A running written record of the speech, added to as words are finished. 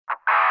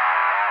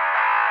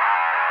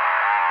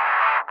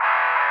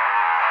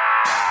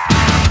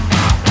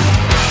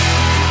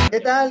¿Qué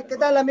tal? ¿Qué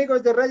tal,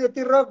 amigos de Radio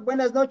T-Rock?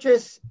 Buenas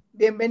noches.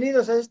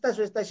 Bienvenidos a esta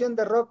su estación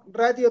de rock,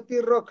 Radio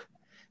T-Rock,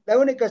 la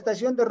única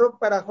estación de rock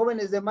para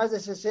jóvenes de más de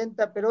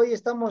 60, pero hoy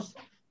estamos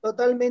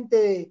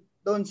totalmente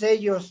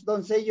doncellos.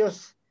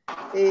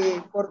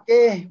 ¿Por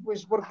qué?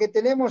 Pues porque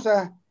tenemos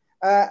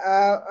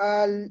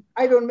al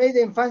Iron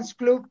Maiden Fans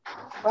Club,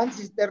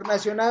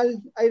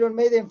 Iron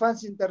Maiden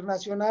Fans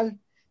Internacional,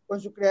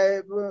 con su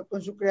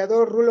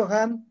creador Rulo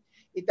Ham,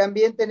 y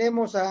también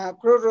tenemos a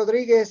Cruz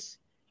Rodríguez,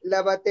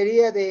 la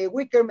batería de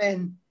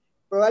Wickerman,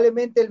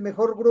 probablemente el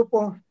mejor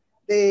grupo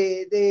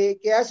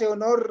que hace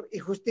honor y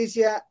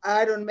justicia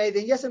a Iron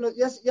Maiden. Ya se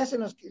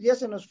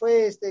nos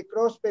fue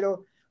Cross,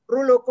 pero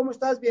Rulo, ¿cómo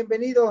estás?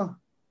 Bienvenido.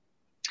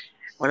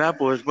 Hola,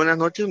 pues buenas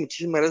noches,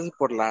 muchísimas gracias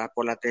por la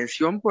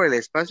atención, por el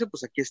espacio.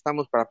 Pues aquí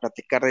estamos para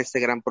platicar de este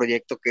gran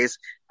proyecto que es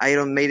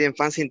Iron Maiden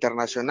Fans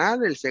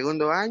Internacional, el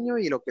segundo año,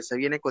 y lo que se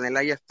viene con el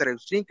Eye After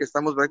Extreme, que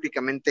estamos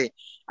prácticamente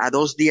a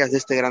 2 días de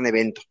este gran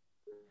evento.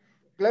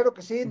 Claro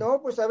que sí,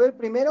 no, pues a ver,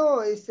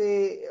 primero,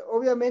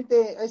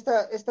 obviamente,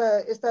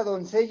 esta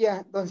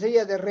doncella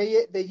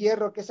de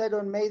hierro que es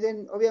Iron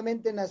Maiden,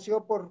 obviamente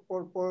nació por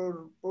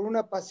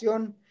una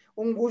pasión,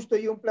 un gusto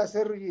y un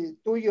placer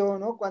tuyo,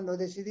 ¿no? Cuando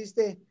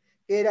decidiste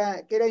que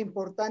era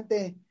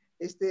importante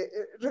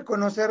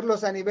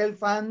reconocerlos a nivel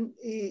fan,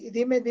 y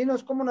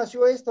dinos cómo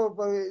nació esto.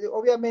 Pues,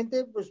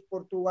 obviamente, pues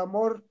por tu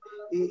amor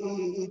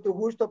y tu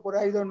gusto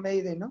por Iron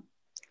Maiden, ¿no?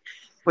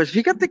 Pues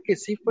fíjate que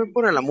sí fue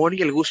por el amor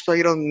y el gusto a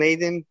Iron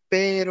Maiden,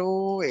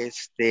 pero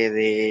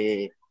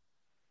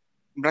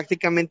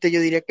prácticamente yo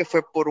diría que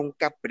fue por un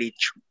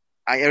capricho.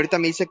 Ay, ahorita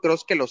me dice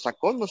Cross que lo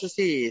sacó, no sé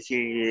si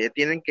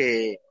tienen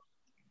que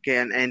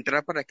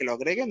entrar para que lo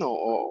agreguen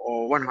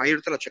bueno, ahí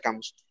ahorita lo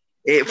checamos.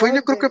 Fue No,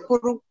 yo creo que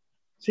por un...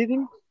 Sí,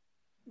 dime.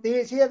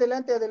 sí,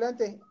 adelante.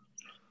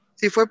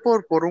 Sí, fue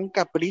por un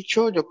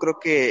capricho. Yo creo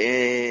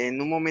que en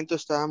un momento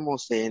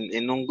estábamos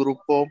en un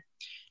grupo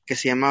que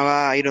se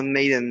llamaba Iron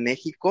Maiden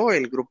México,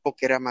 el grupo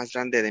que era más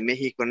grande de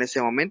México en ese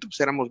momento, pues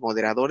éramos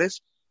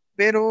moderadores,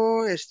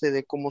 pero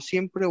de como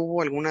siempre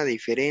hubo alguna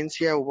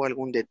diferencia, hubo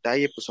algún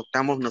detalle, pues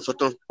optamos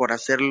nosotros por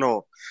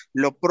hacerlo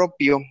lo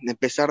propio,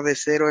 empezar de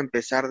cero,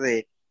 empezar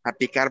a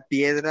picar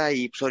piedra,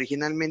 y pues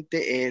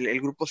originalmente el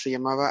grupo se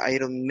llamaba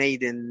Iron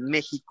Maiden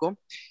México.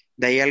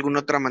 De ahí de alguna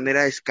otra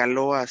manera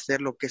escaló a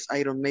hacer lo que es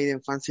Iron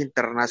Maiden Fans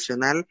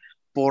Internacional,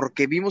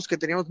 porque vimos que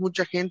teníamos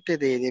mucha gente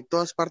de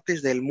todas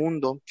partes del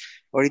mundo.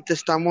 Ahorita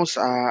estamos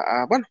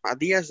bueno, a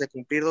días de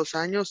cumplir 2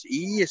 años,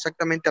 y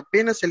exactamente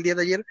apenas el día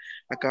de ayer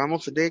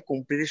acabamos de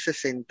cumplir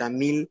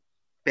 60,000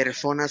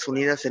 personas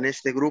unidas en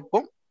este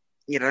grupo,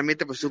 y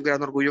realmente pues es un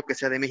gran orgullo que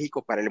sea de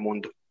México para el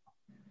mundo.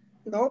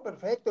 No,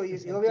 perfecto. Y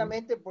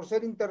obviamente por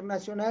ser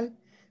internacional,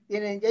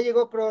 ya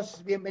llegó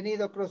Cross,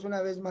 bienvenido Cross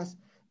una vez más.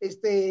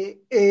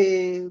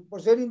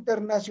 Por ser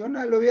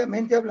internacional,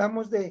 obviamente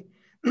hablamos de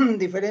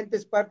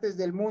diferentes partes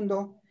del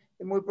mundo,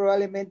 muy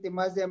probablemente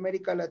más de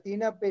América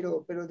Latina,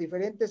 pero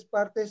diferentes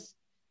partes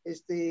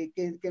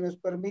que nos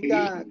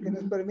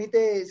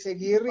permite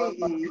seguir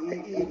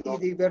y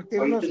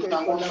divertirnos con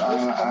la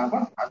música,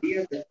 ¿no? A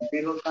días de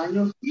cumplir 2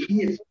 años,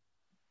 y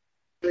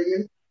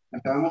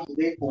acabamos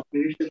de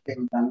cumplir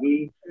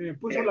 70,000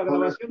 puso la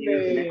grabación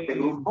en este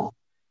grupo,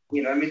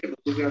 y realmente pues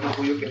es un gran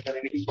orgullo que está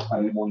de México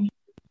para el mundo.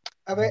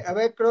 A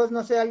ver, Cross,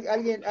 no sé,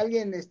 alguien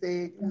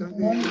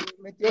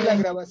metió la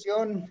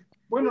grabación.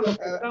 Bueno, lo que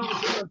estábamos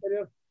haciendo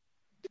anterior.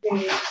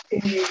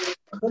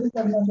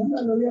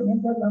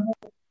 Obviamente hablamos.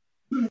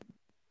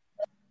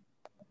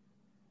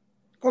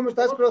 ¿Cómo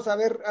estás, Cross? A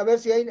ver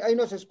si ahí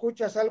nos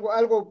escuchas.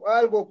 Algo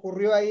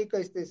ocurrió ahí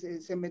que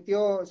se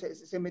metió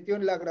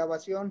en la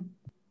grabación.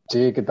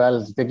 Sí, ¿qué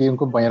tal? Aquí un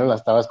compañero la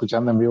estaba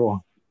escuchando en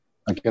vivo.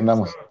 Aquí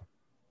andamos.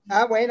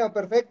 Ah, bueno,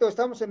 perfecto,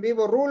 estamos en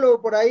vivo.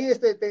 Rulo, por ahí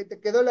te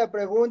quedó la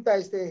pregunta,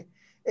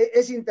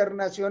 es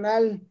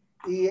internacional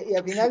y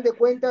a final de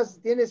cuentas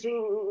tienes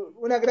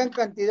una gran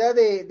cantidad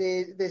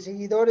de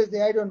seguidores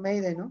de Iron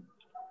Maiden, ¿no?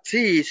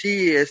 Sí,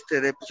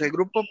 pues el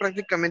grupo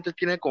prácticamente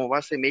tiene como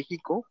base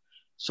México.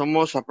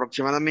 Somos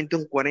aproximadamente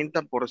un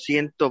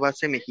 40%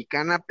 base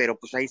mexicana, pero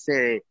pues ahí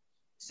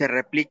se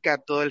replica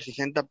todo el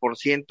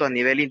 60% a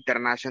nivel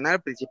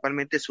internacional,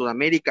 principalmente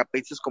Sudamérica,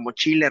 países como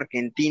Chile,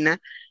 Argentina,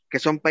 que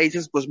son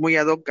países pues muy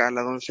ad hoc a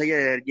la doncella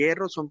del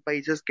hierro, son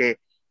países que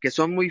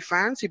son muy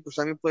fans, y pues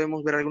también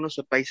podemos ver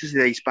algunos países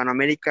de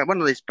Hispanoamérica,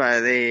 bueno,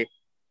 de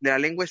la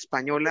lengua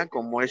española,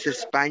 como es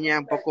España,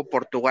 un poco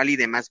Portugal y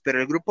demás, pero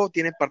el grupo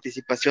tiene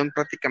participación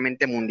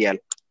prácticamente mundial.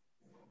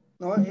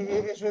 ¿No?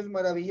 Eso es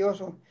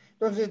maravilloso.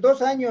 Entonces,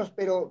 2 años,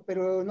 pero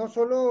no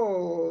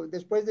solo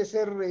después de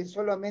ser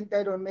solamente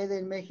Iron Maiden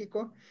en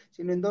México,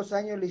 sino en 2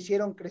 años le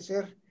hicieron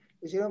crecer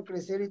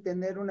y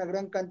tener una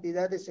gran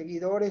cantidad de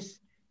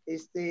seguidores,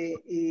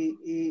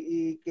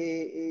 y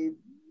que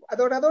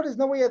adoradores,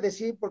 no voy a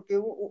decir, porque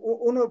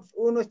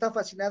uno está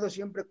fascinado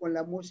siempre con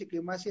la música,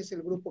 y más si es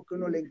el grupo que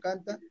uno le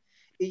encanta,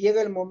 y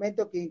llega el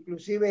momento que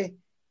inclusive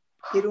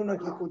quiere uno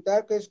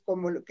ejecutar, que es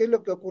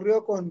lo que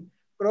ocurrió con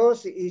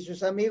Cross y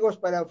sus amigos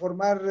para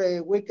formar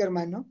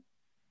Wickerman, ¿no?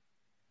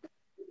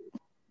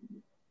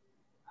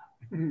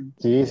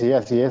 Sí, sí,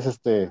 así es.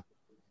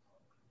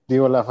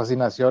 Digo, la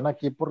fascinación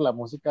aquí por la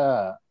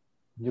música,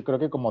 yo creo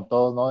que como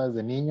todos, ¿no?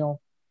 Desde niño,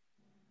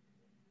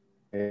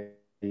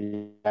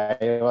 y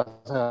ahí vas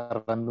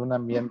agarrando un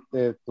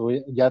ambiente, tú,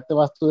 ya te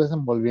vas tú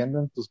desenvolviendo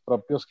en tus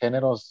propios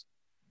géneros,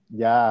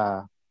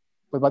 ya,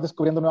 pues vas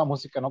descubriendo nueva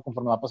música, ¿no?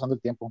 Conforme va pasando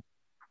el tiempo.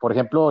 Por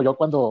ejemplo, yo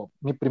cuando,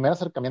 mi primer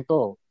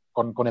acercamiento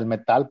con el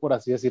metal, por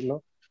así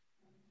decirlo,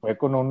 fue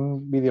con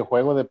un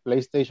videojuego de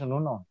PlayStation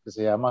 1 que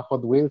se llama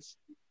Hot Wheels.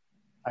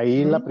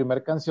 Ahí la Ujú.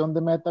 primera canción de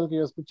metal que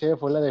yo escuché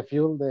fue la de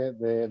Fuel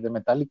de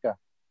Metallica.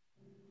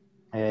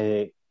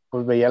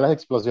 Pues veía las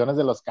explosiones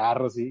de los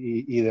carros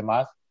y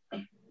demás,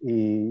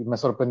 y me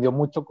sorprendió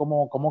mucho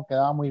cómo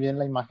quedaba muy bien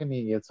la imagen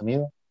y el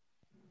sonido.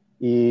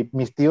 Y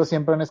mis tíos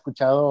siempre han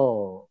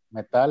escuchado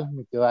metal,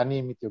 mi tío Dani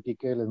y mi tío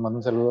Quique, les mando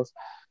un saludos.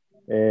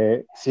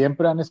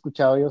 Siempre han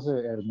escuchado ellos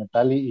el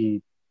metal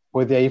y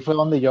pues de ahí fue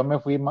donde yo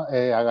me fui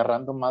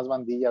agarrando más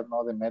bandillas,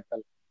 ¿no? De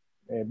metal,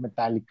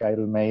 Metallica,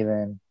 Iron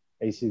Maiden,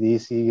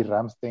 AC/DC,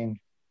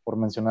 Rammstein, por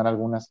mencionar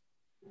algunas.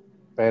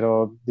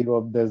 Pero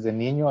digo, desde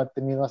niño he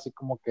tenido así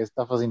como que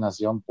esta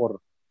fascinación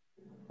por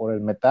el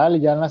metal,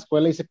 y ya en la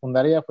escuela y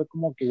secundaria fue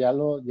como que ya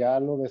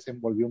lo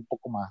desenvolví un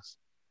poco más.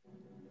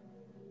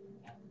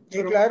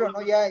 Sí, claro,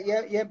 ¿no? Ya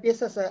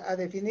empiezas a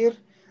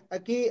definir.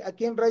 Aquí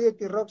en Radio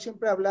T-Rock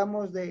siempre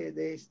hablamos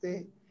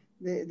de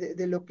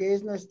lo que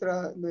es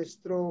nuestro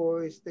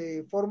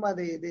forma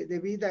de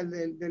vida,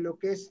 de lo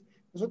que es,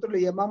 nosotros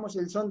le llamamos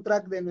el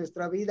soundtrack de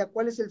nuestra vida.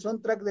 ¿Cuál es el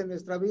soundtrack de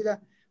nuestra vida?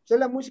 Pues es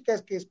la música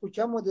que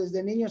escuchamos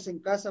desde niños en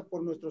casa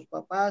por nuestros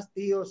papás,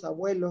 tíos,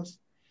 abuelos,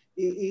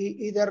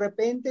 y de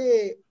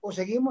repente o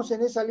seguimos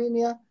en esa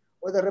línea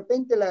o de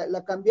repente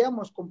la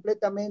cambiamos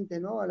completamente,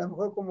 ¿no? A lo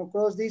mejor como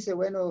Cross dice,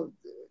 bueno,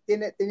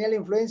 tenía la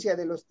influencia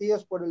de los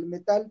tíos por el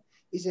metal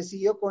y se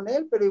siguió con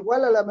él, pero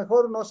igual a lo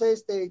mejor, no sé,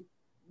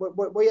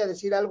 voy a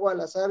decir algo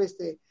al azar,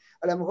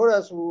 a lo mejor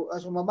a su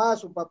mamá, a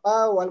su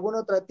papá o a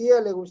alguna otra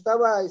tía le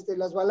gustaba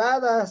las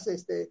baladas,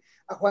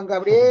 a Juan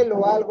Gabriel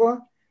o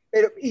algo,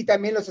 pero, y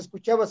también los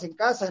escuchabas en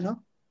casa,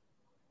 ¿no?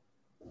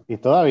 Y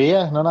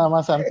todavía, no nada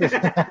más antes.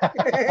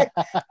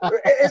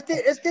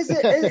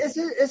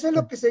 Eso es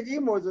lo que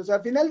seguimos, o sea,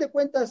 a final de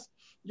cuentas,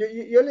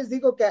 yo les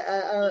digo que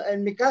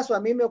en mi caso,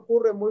 a mí me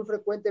ocurre muy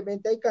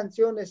frecuentemente, hay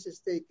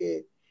canciones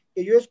que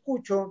yo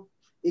escucho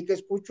y que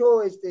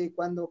escucho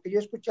que yo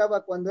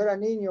escuchaba cuando era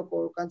niño,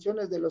 con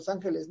canciones de Los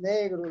Ángeles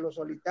Negros, Los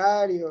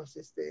Solitarios,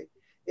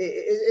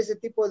 ese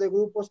tipo de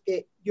grupos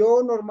que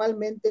yo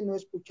normalmente no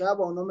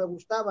escuchaba o no me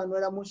gustaba, no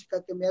era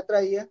música que me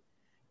atraía,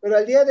 pero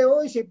al día de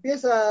hoy, si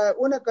empieza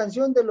una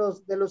canción de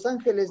los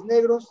Ángeles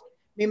Negros,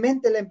 mi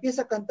mente la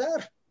empieza a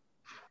cantar.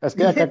 Es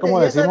Mi que acá mente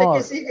como ya sabe que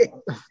decimos, sigue,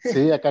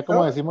 sí, acá como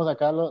 ¿no? decimos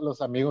acá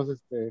los amigos,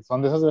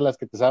 son de esas de las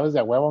que te sabes de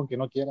a huevo aunque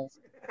no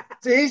quieras.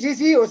 Sí, sí,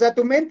 sí, o sea,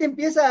 tu mente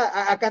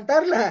empieza a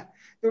cantarla,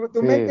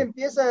 tu mente Sí,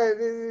 empieza,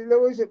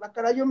 luego dice, ah,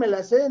 caray, yo me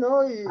la sé,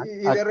 ¿no? Y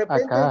de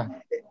repente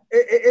acá,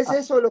 es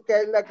eso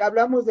la que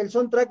hablamos del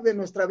soundtrack de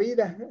nuestra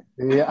vida.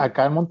 sí,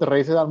 acá en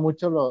Monterrey se dan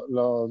mucho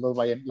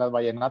las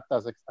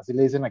vallenatas, así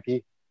le dicen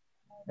aquí.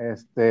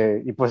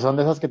 Y pues son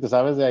de esas que te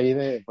sabes de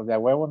ahí, pues de a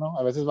huevo, ¿no?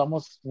 A veces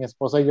vamos, mi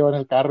esposa y yo en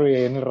el carro, y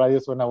ahí en el radio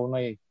suena uno,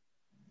 y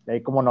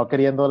ahí como no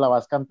queriendo la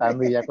vas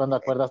cantando, y ya cuando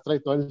acuerdas trae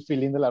todo el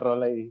feeling de la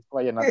rola y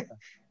vallenata.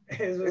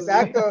 Eso sí.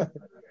 Exacto,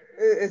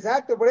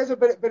 exacto, por eso,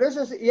 pero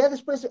eso ya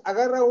después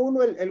agarra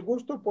uno el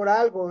gusto por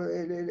algo,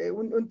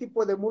 un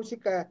tipo de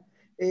música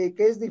que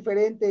es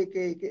diferente,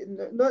 que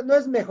no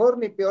es mejor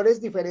ni peor, es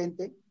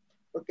diferente,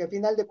 porque al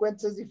final de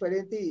cuentas es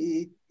diferente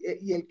y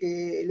el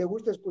que le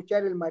gusta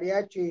escuchar el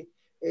mariachi,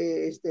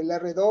 la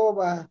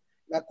redoba,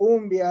 la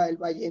cumbia, el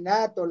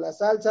vallenato, la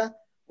salsa,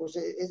 pues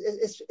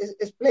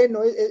es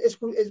pleno,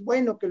 es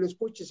bueno que lo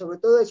escuche, sobre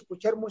todo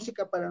escuchar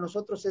música para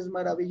nosotros es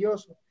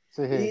maravilloso.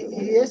 Sí,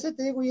 Y ese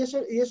te digo, y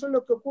eso es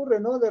lo que ocurre,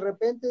 ¿no? De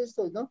repente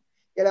esto, ¿no?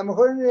 Y a lo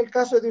mejor en el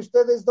caso de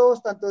ustedes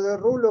dos, tanto de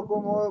Rulo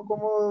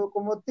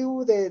como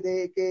tú,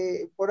 de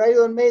que por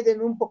Iron Maiden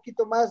un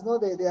poquito más, ¿no?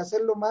 De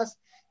hacerlo más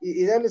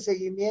y darle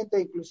seguimiento,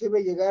 e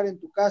inclusive llegar en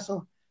tu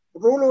caso,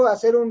 Rulo, a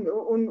hacer un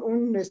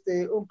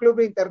club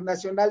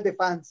internacional de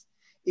fans.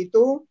 Y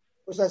tú,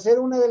 pues hacer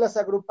una de las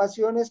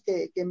agrupaciones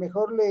que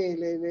mejor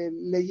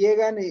le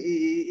llegan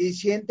y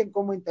sienten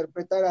cómo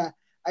interpretar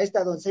a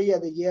esta doncella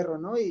de hierro,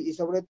 ¿no? Y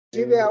sobre todo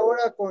sí.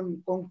 ahora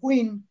con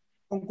Queen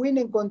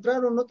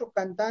encontraron otro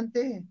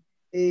cantante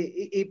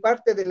y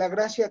parte de la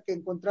gracia que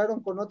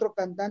encontraron con otro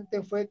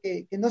cantante fue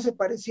que no se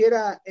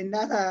pareciera en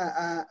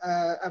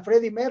nada a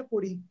Freddie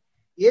Mercury.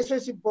 Y eso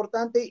es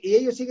importante y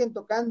ellos siguen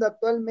tocando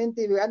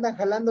actualmente y andan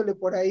jalándole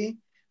por ahí,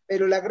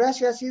 pero la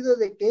gracia ha sido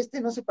de que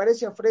no se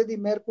parece a Freddie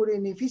Mercury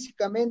ni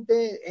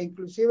físicamente e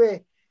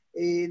inclusive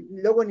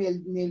luego ni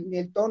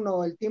el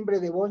tono, el timbre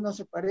de voz no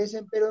se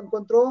parecen, pero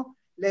encontró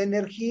la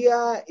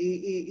energía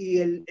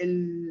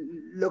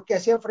lo que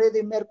hacía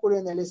Freddie Mercury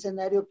en el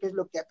escenario, que es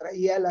lo que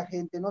atraía a la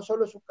gente, no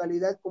solo su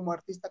calidad como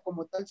artista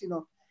como tal,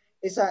 sino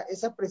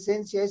esa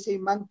presencia, ese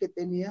imán que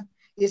tenía,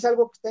 y es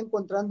algo que está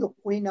encontrando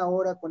Queen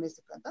ahora con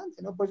este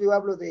cantante, ¿no? Pues yo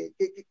hablo de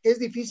que es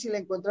difícil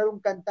encontrar un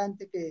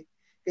cantante que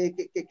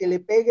que le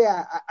pegue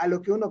a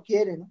lo que uno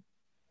quiere, ¿no?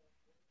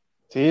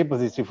 Sí,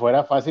 pues si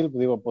fuera fácil, pues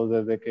digo, pues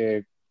desde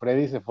que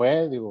Freddy se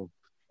fue, digo,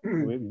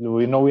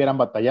 no hubieran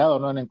batallado,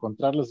 ¿no? En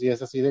encontrarlos, y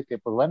es así de que,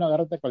 pues bueno,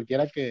 agárrate a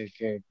cualquiera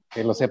que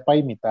lo sepa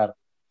imitar,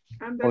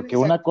 Ándale. porque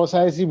una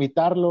cosa es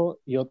imitarlo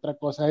y otra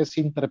cosa es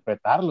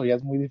interpretarlo, ya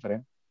es muy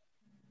diferente.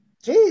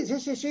 Sí.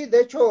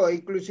 De hecho,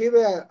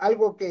 inclusive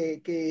algo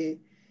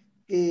que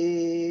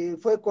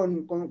fue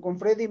con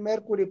Freddie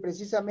Mercury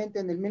precisamente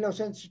en el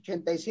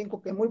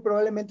 1985, que muy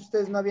probablemente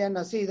ustedes no habían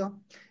nacido,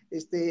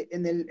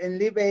 en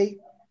Live Aid,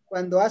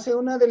 cuando hace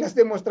una de las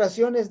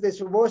demostraciones de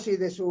su voz y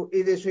de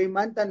su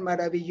imán tan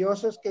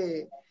maravillosos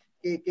que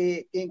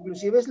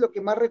inclusive es lo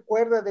que más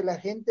recuerda de la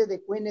gente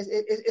de Queen, es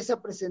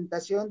esa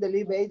presentación de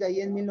Live Aid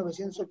ahí en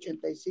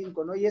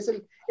 1985, ¿no? Y es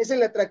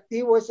el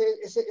atractivo, es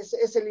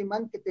el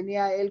imán que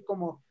tenía él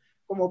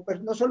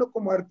no solo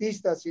como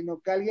artista,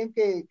 sino que alguien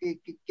que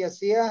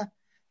hacía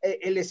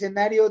el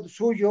escenario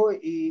suyo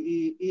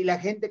y la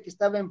gente que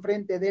estaba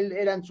enfrente de él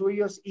eran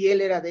suyos y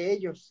él era de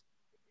ellos.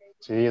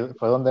 Sí,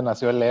 fue donde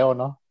nació el Leo,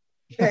 ¿no?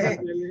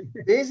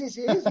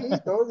 Sí,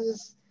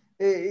 entonces,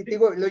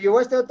 digo, lo llevó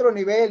a este otro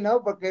nivel,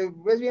 ¿no? Porque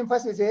es bien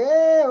fácil decir,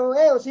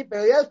 sí,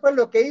 pero ya después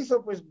lo que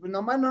hizo, pues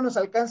nomás no nos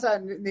alcanza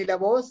ni la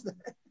voz.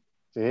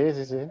 Sí.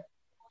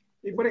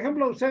 Y por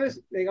ejemplo,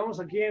 ustedes, digamos,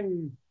 aquí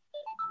en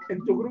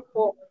tu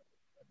grupo,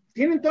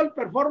 tienen todo el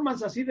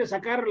performance así de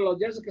sacar los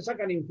jazz que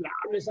sacan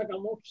inflables,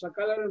 sacan mucho,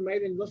 sacar Iron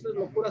Maiden, dos, tres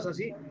locuras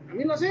así. ¿A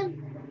mí lo hacen?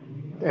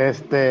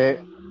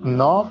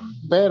 No,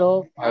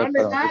 pero... A No ver, le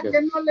perdón,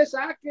 saque, no le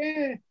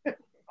saque.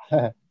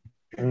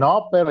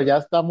 No, pero ya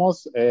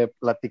estamos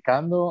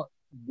platicando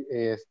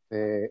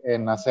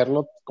en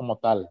hacerlo como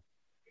tal.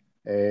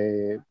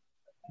 Eh,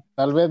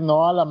 Tal vez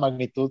no a la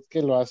magnitud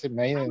que lo hace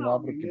Maiden,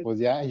 ¿no? Porque pues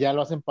ya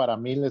lo hacen para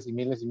miles y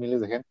miles y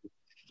miles de gente.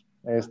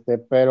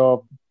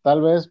 Pero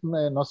tal vez,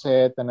 no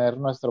sé, tener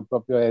nuestro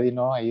propio Eddie,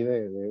 ¿no? Ahí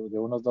de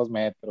unos 2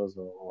 metros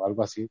o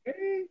algo así.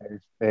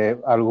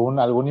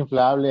 Algún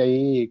inflable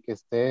ahí que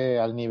esté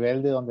al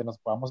nivel de donde nos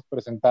podamos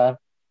presentar,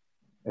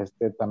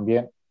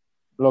 también.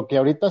 Lo que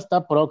ahorita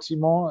está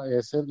próximo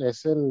es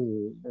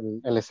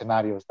el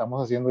escenario.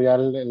 Estamos haciendo ya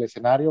el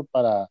escenario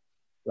para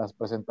las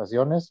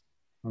presentaciones.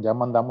 Ya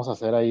mandamos a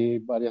hacer ahí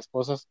varias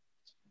cosas.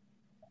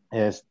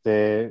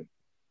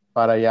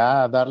 Para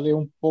ya darle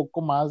un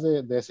poco más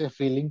de ese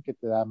feeling que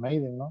te da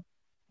Maiden, ¿no?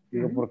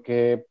 Digo,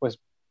 porque pues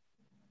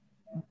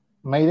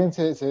Maiden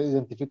se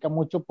identifica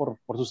mucho por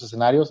sus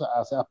escenarios,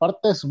 o sea,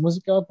 aparte de su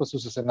música, pues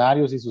sus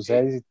escenarios y sus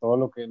series y todo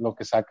lo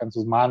que sacan,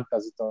 sus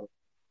mantas y todo.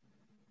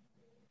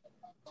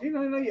 Sí,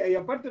 no, y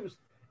aparte, pues,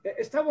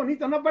 está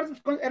bonito, ¿no? Aparte,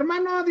 pues,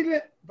 hermano,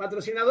 dile,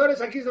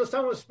 patrocinadores, aquí lo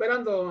estamos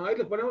esperando, ahí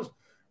les ponemos,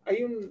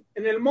 en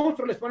el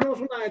monstruo les ponemos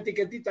una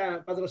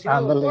etiquetita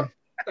patrocinado Ándale. por...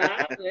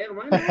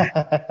 hermano.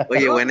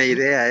 Oye, No, buena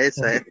idea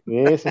esa, ¿eh?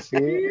 Sí.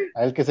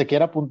 A el que se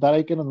quiera apuntar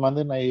ahí, que nos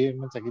manden ahí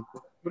un mensajito.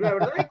 pero la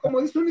verdad,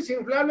 como dices, unos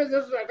inflables de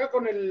esos acá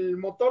con el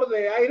motor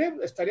de aire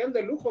estarían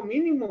de lujo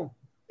mínimo.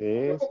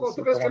 Sí,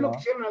 ¿Tú crees que no no.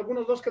 quisieron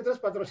algunos 2 que 3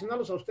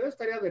 patrocinarlos a ustedes?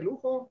 Estaría de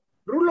lujo.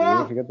 Sí,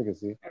 ¡Rulo! fíjate que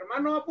sí.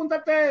 Hermano,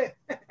 apúntate.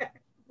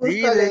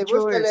 Sí, de hecho,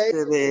 Búscale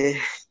ahí.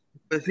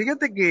 pues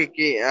fíjate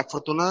que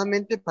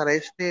afortunadamente para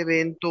este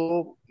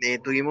evento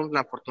tuvimos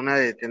la fortuna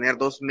de tener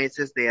 2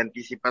 meses de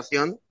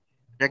anticipación,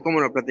 ya como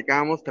lo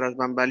platicábamos tras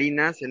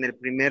bambalinas, en el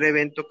primer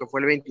evento que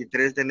fue el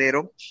 23 de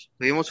enero,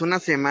 tuvimos una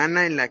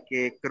semana en la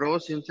que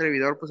Cross y un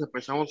servidor pues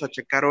empezamos a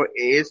checar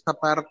esta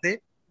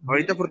parte.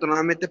 Ahorita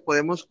afortunadamente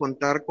podemos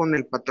contar con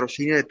el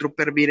patrocinio de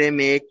Trooper Beer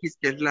MX,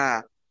 que es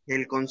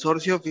el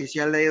consorcio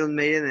oficial de Iron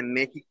Maiden en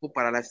México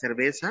para la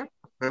cerveza.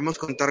 Podemos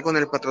contar con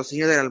el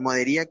patrocinio de la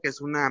Almohadería, que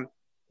es una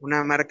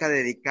marca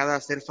dedicada a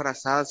hacer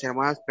frazadas y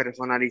armadas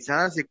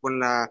personalizadas, y con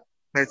la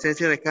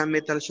presencia de Heavy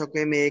Metal Shock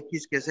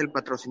MX, que es el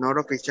patrocinador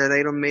oficial de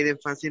Iron Maiden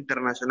Fans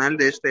Internacional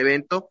de este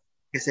evento,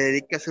 que se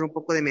dedica a hacer un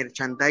poco de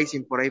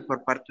merchandising por ahí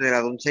por parte de la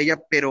doncella,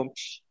 pero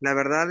la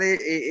verdad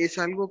es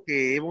algo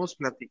que hemos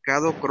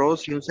platicado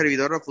Cross y un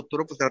servidor a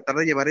futuro, pues tratar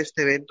de llevar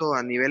este evento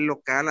a nivel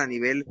local, a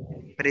nivel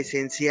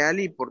presencial,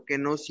 y por qué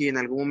no, si en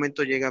algún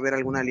momento llega a haber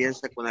alguna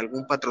alianza con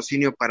algún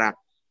patrocinio para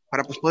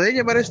pues poder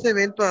llevar este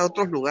evento a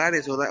otros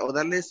lugares o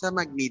darle esa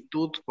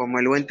magnitud como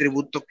el buen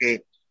tributo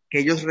que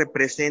ellos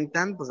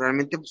representan, pues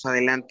realmente pues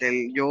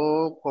adelante.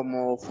 Yo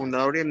como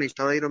fundador y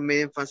administrador de Iron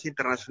Maiden Fans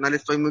Internacional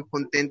estoy muy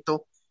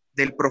contento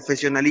del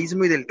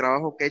profesionalismo y del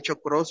trabajo que ha hecho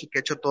Cross y que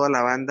ha hecho toda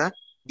la banda,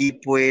 y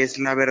pues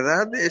la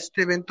verdad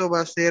este evento va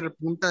a ser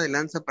punta de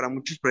lanza para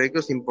muchos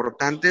proyectos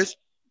importantes,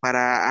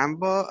 para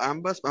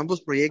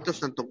ambos proyectos,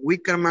 tanto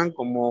Wickerman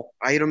como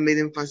Iron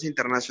Maiden Fans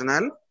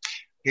Internacional,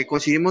 que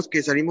consideramos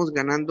que salimos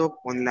ganando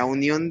con la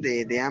unión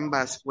de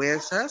ambas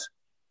fuerzas.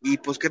 Y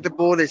pues, ¿qué te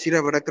puedo decir?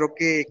 La verdad, creo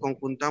que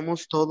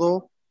conjuntamos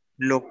todo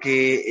lo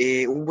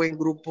que un buen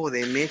grupo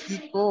de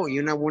México y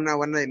una buena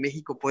banda de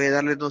México puede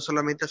darle no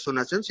solamente a su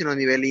nación, sino a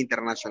nivel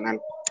internacional.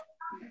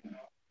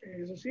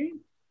 Eso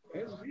sí.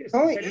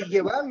 ¿No? Y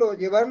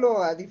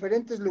llevarlo a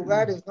diferentes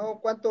lugares,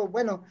 ¿no?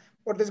 Bueno,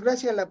 por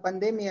desgracia la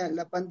pandemia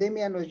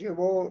nos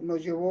llevó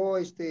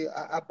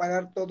a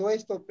parar todo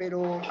esto,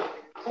 pero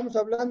estamos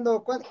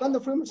hablando, ¿cuándo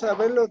fuimos a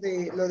ver lo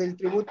del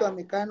tributo a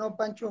Mecano,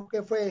 Pancho?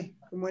 ¿Qué fue?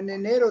 Como en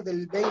enero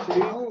del Sí, 20,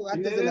 ¿no? en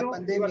Antes de la enero iba a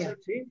pandemia. ser,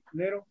 sí,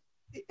 enero.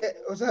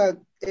 O sea,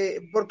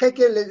 ¿por qué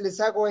que les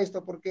hago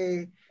esto?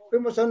 Porque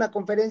fuimos a una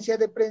conferencia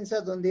de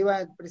prensa donde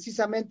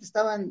precisamente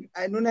estaban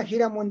en una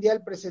gira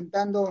mundial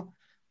presentando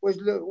pues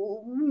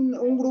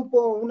un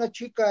grupo, una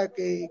chica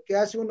que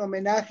hace un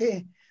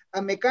homenaje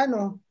a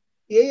Mecano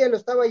y ella lo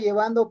estaba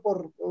llevando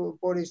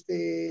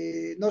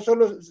no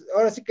solo,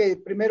 ahora sí que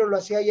primero lo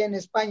hacía allá en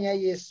España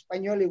y es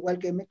español igual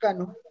que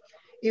Mecano,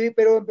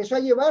 pero empezó a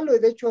llevarlo y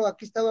de hecho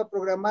aquí estaba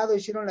programado,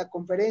 hicieron la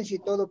conferencia y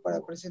todo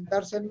para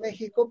presentarse en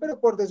México, pero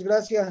por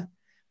desgracia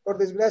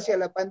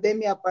la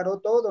pandemia paró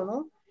todo,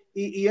 ¿no?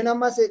 Y yo nada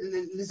más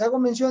les hago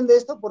mención de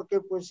esto porque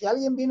pues si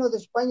alguien vino de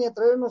España a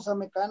traernos a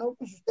Mecano,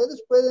 pues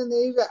ustedes pueden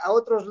ir a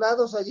otros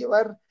lados a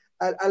llevar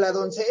a la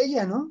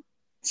doncella, ¿no?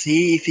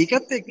 Sí,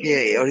 fíjate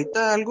que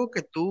ahorita algo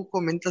que tú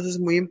comentas es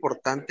muy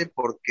importante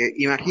porque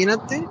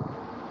imagínate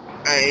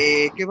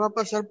qué va a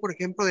pasar, por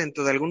ejemplo,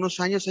 dentro de algunos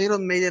años.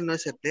 Iron Maiden no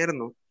es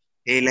eterno.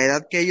 La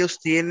edad que ellos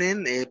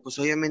tienen, pues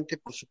obviamente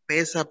pues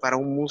pesa para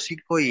un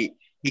músico y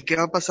qué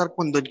va a pasar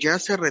cuando ya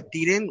se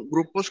retiren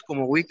grupos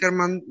como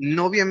Wickerman,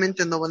 no,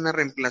 obviamente no van a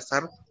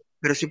reemplazar,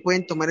 pero sí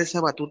pueden tomar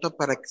esa batuta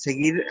para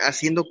seguir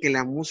haciendo que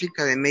la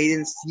música de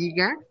Maiden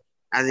siga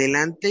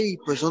adelante y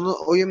pues son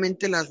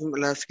obviamente las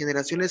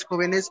generaciones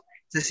jóvenes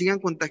se sigan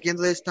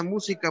contagiando de esta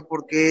música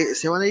porque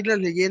se van a ir las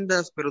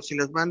leyendas, pero si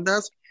las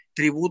bandas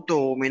tributo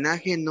o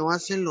homenaje no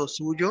hacen lo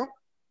suyo,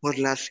 pues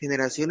las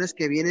generaciones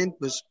que vienen,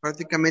 pues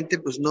prácticamente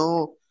pues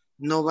no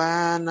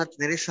van a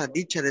tener esa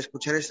dicha de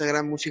escuchar esta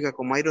gran música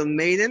como Iron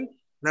Maiden.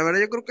 La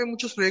verdad yo creo que hay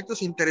muchos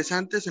proyectos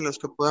interesantes en los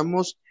que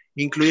podamos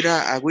incluir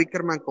a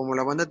Wickerman como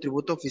la banda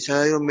tributo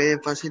oficial de Iron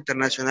Maiden Fans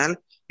Internacional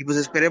y pues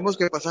esperemos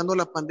que pasando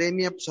la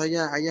pandemia pues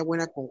haya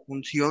buena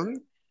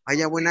conjunción,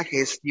 haya buena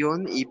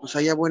gestión y pues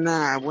haya buen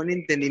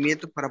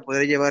entendimiento para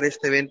poder llevar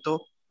este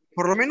evento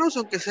por lo menos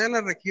aunque sea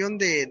la región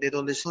de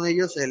donde son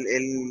ellos,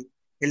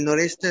 el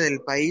noreste del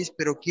país,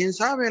 pero quién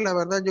sabe, la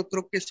verdad, yo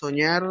creo que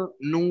soñar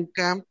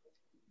nunca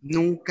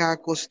ha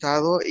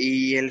costado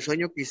y el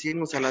sueño que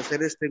hicimos al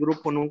hacer este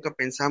grupo nunca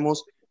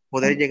pensamos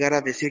poder llegar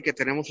a decir que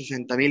tenemos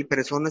 60,000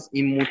 personas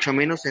y mucho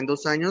menos en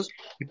 2 años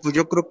y pues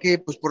yo creo que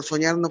pues por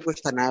soñar no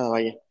cuesta nada,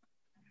 vaya.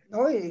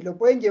 ¿No? Y lo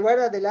pueden llevar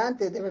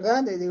adelante, de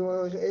verdad,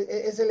 digo,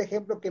 es el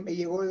ejemplo que me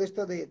llegó de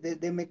esto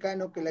de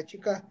Mecano, que la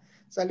chica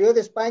salió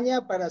de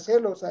España para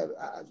hacerlo, o sea,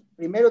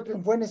 primero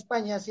triunfó en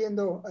España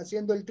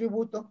haciendo el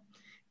tributo,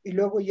 y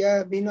luego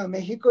ya vino a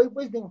México, y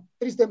pues digo,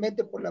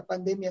 tristemente por la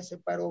pandemia se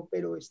paró,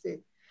 pero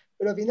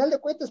a final de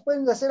cuentas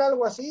pueden hacer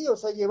algo así, o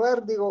sea,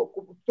 llevar, digo,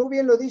 tú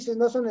bien lo dices,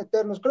 no son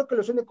eternos, creo que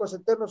los únicos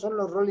eternos son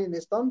los Rolling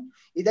Stones,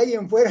 y de ahí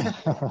en fuera,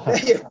 de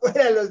ahí en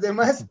fuera los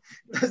demás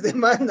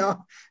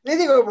no. Les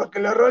digo, porque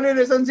los Rolling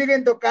Stones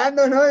siguen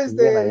tocando, ¿no?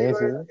 Siguen ahí, Digo,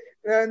 sí.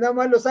 nada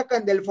más lo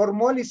sacan del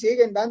formol y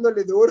siguen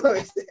dándole duro,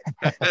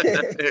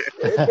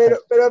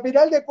 pero a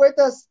final de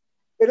cuentas,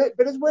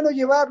 pero es bueno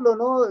llevarlo,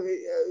 ¿no?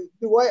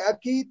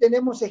 Aquí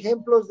tenemos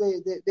ejemplos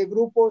de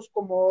grupos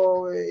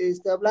como,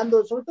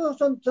 hablando, sobre todo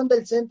son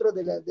del centro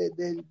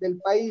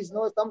del país,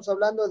 ¿no? Estamos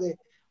hablando de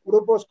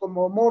grupos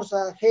como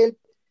Morsa, Help,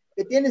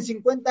 que tienen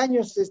 50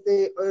 años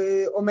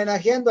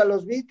homenajeando a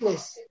los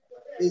Beatles.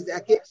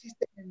 Aquí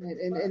existen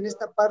en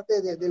esta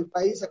parte del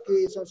país,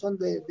 aquí son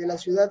de la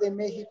Ciudad de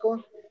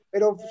México,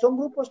 pero son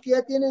grupos que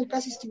ya tienen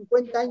casi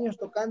 50 años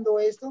tocando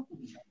esto,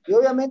 y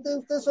obviamente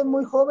ustedes son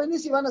muy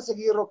jóvenes y van a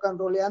seguir rock and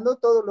rollando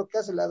todo lo que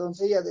hace la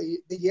doncella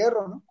de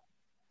hierro, ¿no?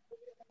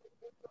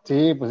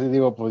 Sí, pues sí,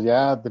 digo, pues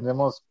ya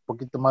tenemos un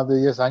poquito más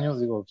de 10 años,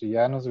 digo, si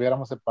ya nos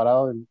hubiéramos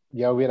separado,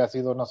 ya hubiera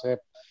sido, no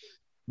sé,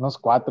 unos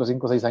 4,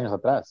 5, 6 años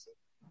atrás.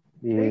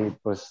 Y Sí,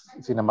 pues,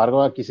 sin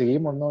embargo, aquí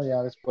seguimos, ¿no?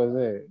 Ya después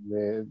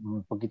de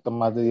un poquito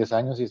más de 10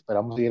 años y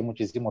esperamos seguir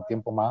muchísimo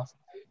tiempo más.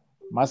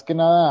 Más que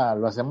nada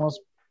lo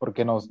hacemos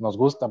porque nos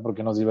gusta,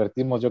 porque nos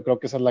divertimos. Yo creo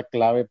que esa es la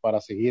clave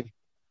para seguir,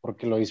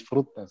 porque lo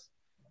disfrutas.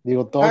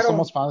 Digo, todos Claro.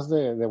 somos fans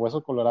de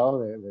Hueso Colorado,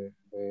 de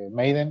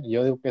Maiden, y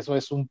yo digo que eso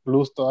es un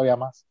plus todavía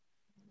más,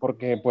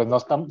 porque pues no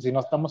estamos, si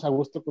no estamos a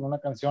gusto con una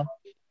canción,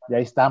 ya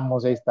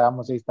estamos, ya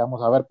estamos, ya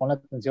estamos. A ver, ponle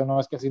atención, no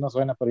es que así no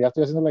suena, pero ya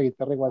estoy haciendo la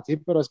guitarra igual, sí,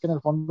 pero es que en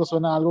el fondo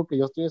suena algo que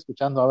yo estoy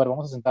escuchando. A ver,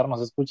 vamos a sentarnos,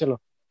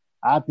 escúchelo.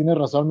 Ah, tienes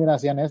razón, mira,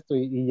 hacían esto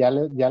y ya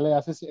le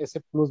haces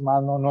ese plus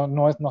más,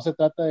 no se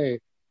trata de,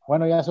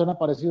 bueno, ya suena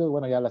parecido,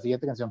 bueno, ya la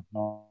siguiente canción.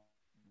 No,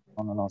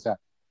 o sea,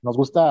 nos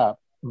gusta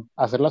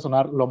hacerla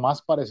sonar lo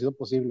más parecido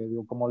posible.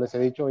 Digo, como les he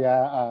dicho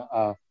ya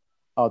a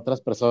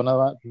otras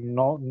personas,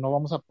 no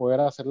vamos a poder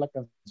hacer la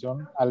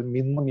canción al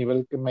mismo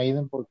nivel que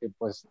Maiden porque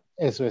pues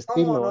es su No,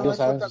 estilo, no, ellos es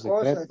saben otra sus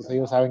cosa. secretos,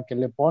 ellos saben qué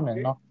le ponen,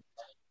 sí, ¿no?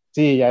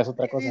 Sí, ya es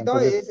otra Sí, cosa. sí, no,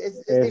 Entonces, es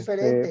este,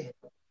 diferente.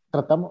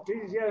 tratamos, sí,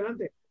 sí,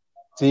 adelante.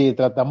 sí,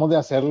 tratamos de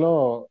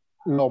hacerlo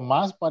lo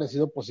más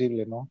parecido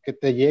posible, ¿no? Que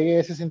te llegue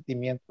ese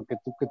sentimiento, que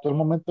tú al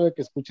momento de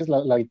que escuches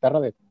la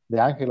guitarra de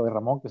Ángel o de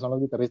Ramón, que son los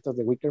guitarristas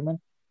de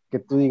Wickerman, que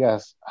tú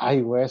digas,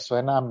 ay, güey,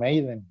 suena a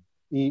Maiden.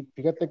 Y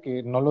fíjate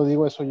que no lo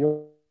digo eso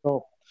yo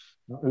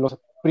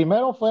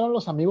Primero fueron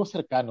los amigos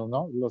cercanos,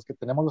 ¿no? Los que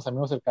tenemos los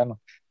amigos cercanos,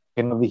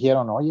 que nos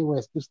dijeron, oye, güey,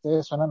 es que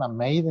ustedes suenan a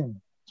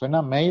Maiden, suena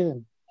a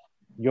Maiden.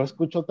 Yo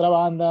escucho otra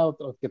banda,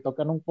 otros que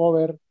tocan un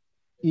cover,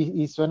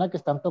 y suena que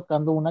están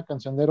tocando una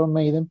canción de Iron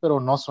Maiden, pero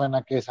no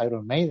suena que es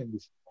Iron Maiden,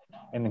 dice.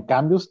 En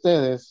cambio,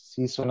 ustedes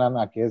sí suenan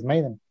a que es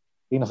Maiden.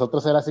 Y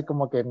nosotros era así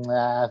como que,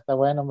 está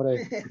bueno,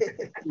 hombre.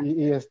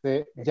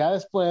 Ya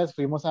después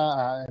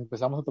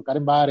empezamos a tocar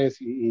en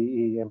bares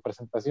y en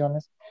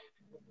presentaciones.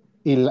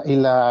 Y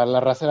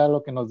la raza era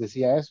lo que nos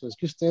decía eso, es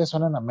que ustedes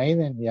suenan a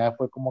Maiden. Y ya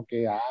fue como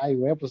que, ay,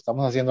 güey, pues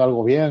estamos haciendo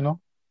algo bien,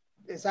 ¿no?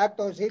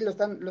 Exacto, sí, lo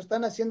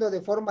están haciendo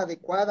de forma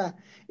adecuada.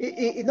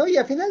 No, y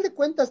a final de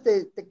cuentas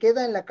te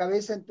queda en la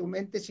cabeza, en tu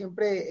mente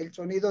siempre el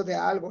sonido de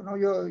algo, ¿no?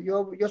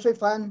 Yo soy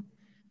fan,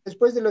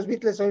 después de los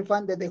Beatles soy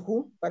fan de The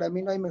Who, para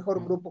mí no hay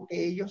mejor grupo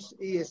que ellos.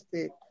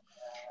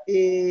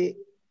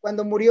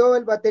 Cuando murió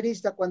el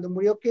baterista, cuando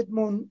murió Kid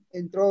Moon,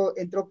 entró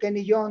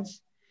Kenny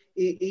Jones,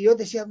 y yo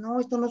decía,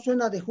 no, esto no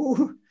suena a The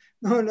Who,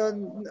 no,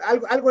 no,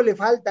 algo le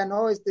falta,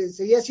 ¿no?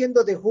 Seguía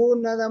siendo The Who,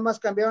 nada más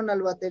cambiaron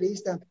al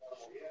baterista.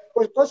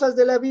 Pues cosas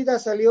de la vida,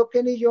 salió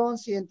Kenny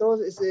Jones y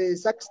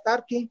entonces Zach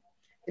Starkey,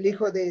 el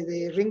hijo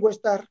de Ringo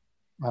Starr,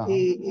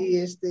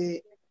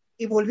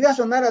 y volvió a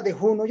sonar a The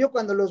Who, ¿no? Yo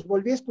cuando los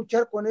volví a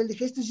escuchar con él,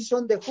 dije, estos sí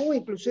son The Who,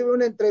 inclusive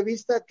una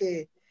entrevista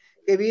que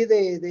vi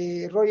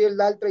de Roger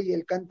Daltrey,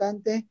 el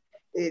cantante,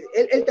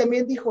 él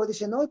también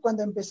dice, no, y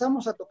cuando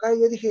empezamos a tocar,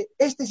 yo dije,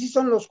 sí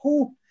son los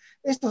Who,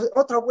 esto,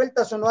 otra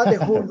vuelta sonó a The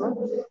Who, ¿no?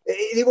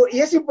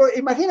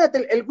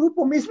 Imagínate, el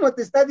grupo mismo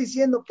te está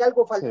diciendo que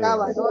algo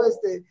faltaba, sí, ¿no?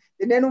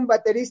 Tenían un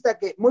baterista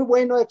que muy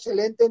bueno,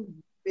 excelente,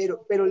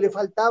 pero le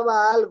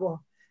faltaba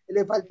algo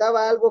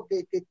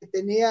que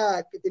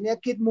tenía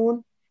Kid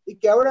Moon, y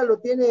que ahora lo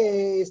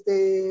tiene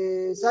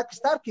Zach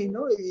Starkey,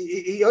 ¿no?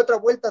 Y otra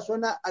vuelta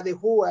suena a The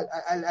Who,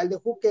 al The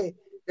Who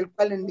del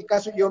cual en mi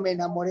caso yo me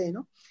enamoré,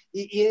 ¿no?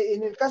 Y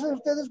en el caso de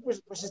ustedes,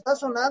 pues está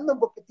sonando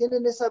porque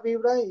tienen esa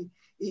vibra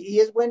y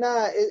es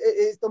buena,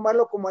 es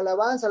tomarlo como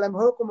alabanza. A lo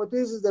mejor, como tú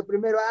dices de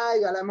primero,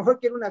 a lo mejor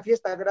quiere una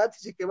fiesta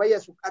gratis y que vaya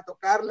a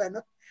tocarla,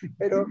 ¿no?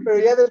 Pero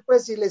ya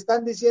después, si le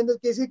están diciendo,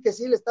 quiere decir que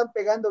sí le están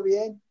pegando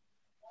bien.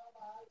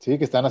 Sí,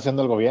 que están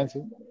haciendo algo bien,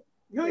 sí.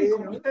 No, y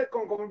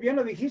como bien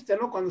lo dijiste,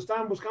 ¿no? Cuando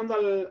estaban buscando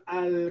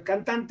al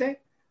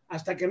cantante,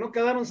 hasta que no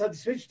quedaron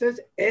satisfechos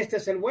ustedes, este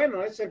es el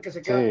bueno, es el que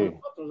se queda con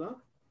nosotros,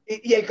 ¿no?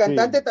 Y el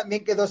cantante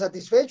también quedó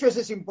satisfecho, eso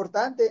es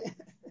importante.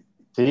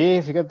 Sí,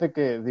 fíjate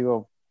que,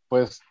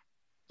 pues,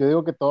 yo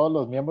digo que todos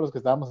los miembros que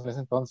estábamos en ese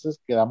entonces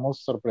quedamos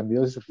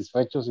sorprendidos y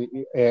satisfechos,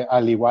 y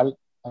al igual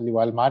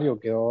Mario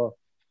quedó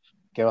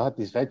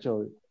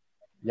satisfecho.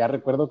 Ya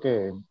recuerdo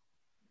que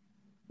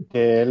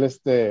él,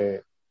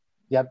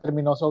 ya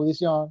terminó su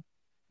audición,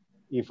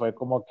 y fue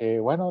como que,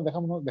 bueno,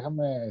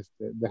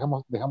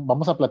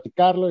 vamos a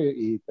platicarlo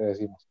y te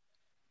decimos.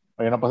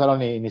 Oye, no pasaron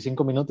ni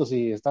 5 minutos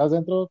y estás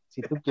dentro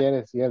si tú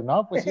quieres. Y él,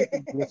 no, pues sí,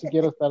 yo sí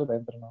quiero estar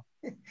dentro, ¿no?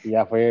 Y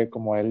ya fue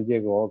como él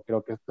llegó,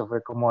 creo que esto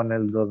fue como en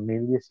el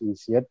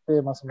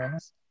 2017 más o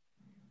menos.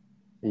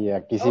 Y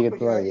aquí sigue pues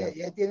todavía.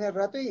 Ya tiene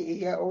rato y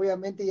ya,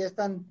 obviamente ya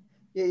están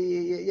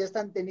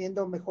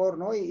teniendo mejor,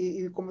 ¿no?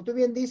 Y como tú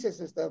bien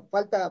dices,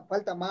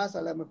 falta más,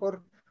 a lo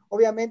mejor,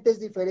 obviamente es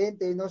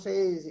diferente, no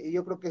sé,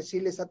 yo creo que sí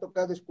les ha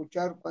tocado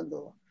escuchar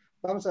cuando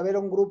vamos a ver a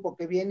un grupo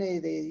que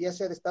viene ya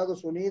sea de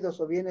Estados Unidos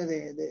o viene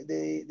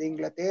de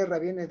Inglaterra,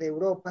 viene de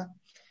Europa,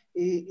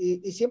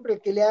 y siempre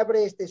que le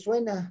abre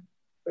suena,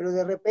 pero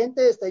de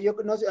repente yo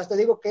no sé, hasta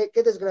digo que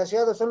qué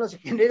desgraciados son los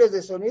ingenieros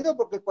de sonido,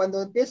 porque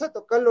cuando empieza a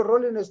tocar los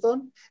Rolling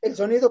Stones, el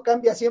sonido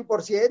cambia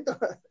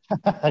 100%.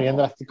 Bien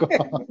drástico.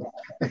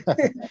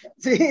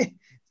 Sí,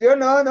 yo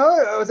no,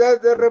 o sea,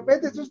 de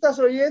repente tú estás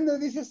oyendo y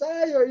dices,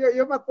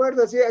 yo me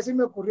acuerdo, así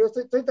me ocurrió,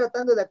 estoy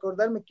tratando de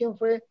acordarme quién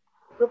fue,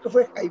 creo que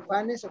fue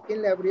Caifanes o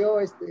quién le abrió,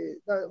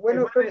 no,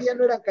 bueno, Caifanes. Creo que ya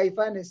no eran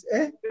Caifanes,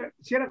 ¿eh?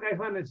 Sí eran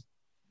Caifanes.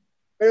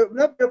 Pero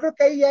creo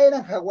que ahí ya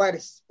eran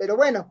Jaguares, pero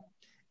bueno,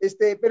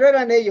 pero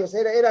eran ellos,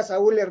 era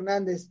Saúl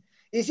Hernández.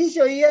 Y sí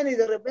se oían y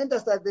de repente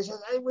hasta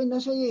decías, ay, güey,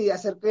 no sé,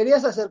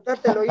 querías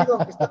acercarte al oído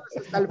aunque estabas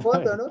hasta el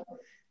fondo, ¿no?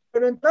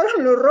 Pero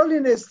entraron los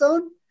Rolling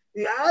Stone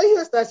y ay,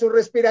 hasta su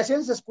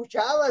respiración se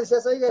escuchaba,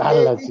 decías, oiga,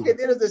 qué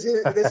ingenieros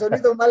de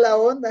sonido mala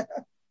onda.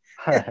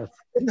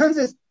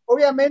 Entonces,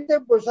 obviamente,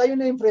 pues hay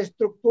una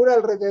infraestructura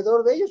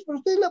alrededor de ellos, pero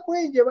ustedes la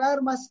pueden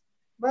llevar más,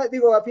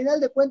 digo, a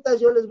final de cuentas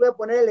yo les voy a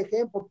poner el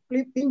ejemplo,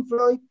 Pink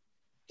Floyd,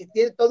 que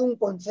tiene todo un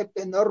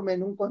concepto enorme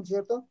en un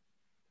concierto.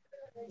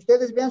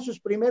 Ustedes vean sus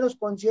primeros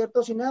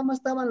conciertos y nada más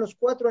estaban los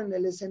 4 en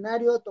el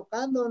escenario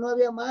tocando, no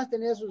había más,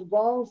 tenían sus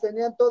gongs,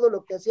 tenían todo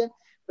lo que hacían,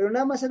 pero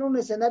nada más era un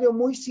escenario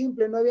muy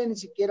simple, no había ni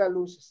siquiera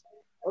luces.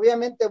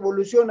 Obviamente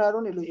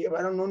evolucionaron y lo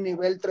llevaron a un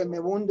nivel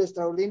tremebundo,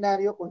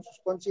 extraordinario con sus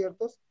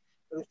conciertos,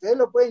 pero ustedes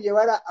lo pueden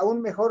llevar a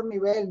un mejor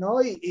nivel,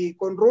 ¿no? Y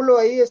con Rulo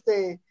ahí,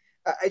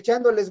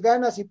 echándoles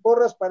ganas y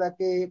porras para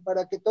que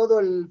todo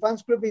el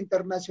Fans Club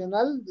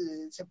Internacional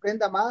se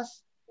prenda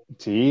más.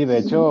 Sí, de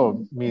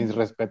hecho, mis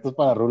respetos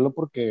para Rulo,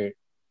 porque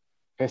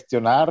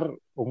gestionar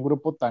un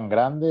grupo tan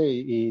grande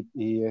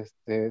y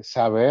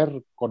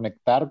saber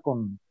conectar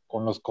con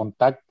con los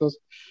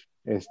contactos,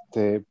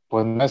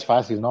 pues no es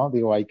fácil, ¿no?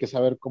 Digo, hay que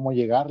saber cómo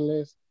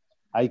llegarles,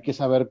 hay que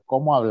saber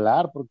cómo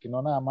hablar, porque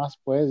no nada más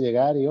puedes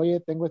llegar y,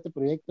 oye, tengo este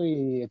proyecto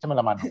y échame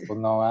la mano. Pues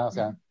no, o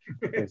sea,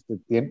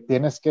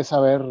 tienes que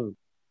saber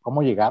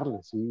cómo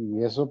llegarles,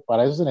 y eso,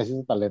 para eso se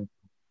necesita talento.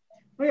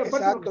 Oye,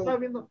 aparte lo que estaba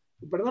viendo,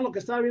 perdón, lo que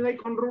estaba viendo ahí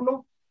con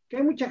Rulo, que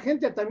hay mucha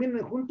gente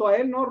también junto a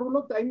él, ¿no,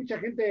 Rulo? Hay mucha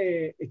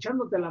gente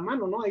echándote la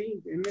mano, ¿no? Ahí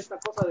en esta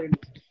cosa de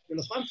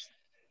los fans.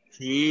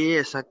 Sí,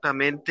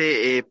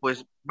 exactamente.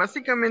 Pues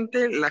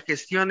básicamente la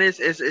gestión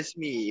es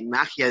mi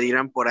magia,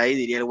 dirán por ahí,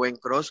 diría el buen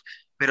Cross.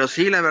 Pero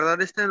sí, la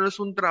verdad, este no es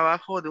un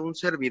trabajo de un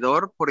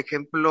servidor. Por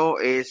ejemplo,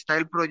 está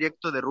el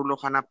proyecto de Rulo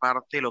Han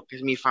aparte, lo que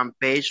es mi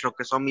fanpage, lo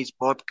que son mis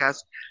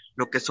podcasts,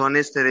 lo que son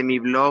de mi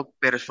blog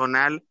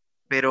personal.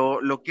 Pero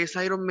lo que es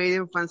Iron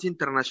Maiden Fans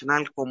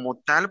Internacional como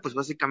tal, pues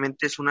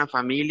básicamente es una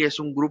familia, es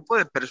un grupo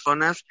de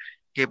personas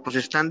que pues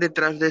están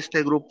detrás de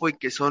este grupo y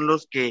que son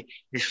los que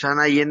están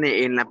ahí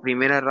en la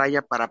primera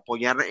raya para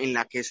apoyar en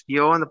la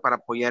gestión, para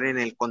apoyar en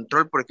el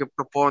control. Por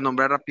ejemplo, puedo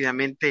nombrar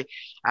rápidamente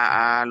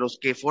a los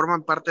que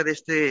forman parte de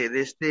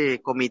este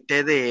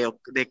comité de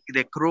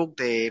crew,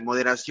 de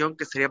moderación,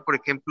 que sería, por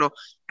ejemplo,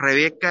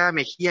 Rebeca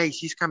Mejía y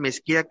Cisca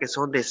Mezquida, que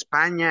son de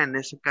España, en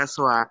ese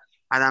caso a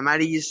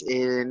Damaris,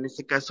 en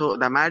este caso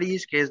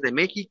Damaris, que es de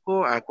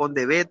México, a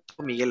Conde Beto,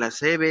 Miguel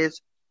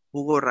Aceves,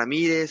 Hugo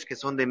Ramírez, que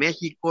son de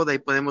México. De ahí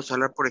podemos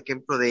hablar, por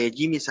ejemplo, de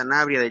Jimmy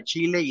Sanabria de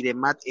Chile y de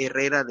Matt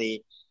Herrera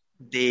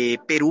de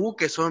Perú,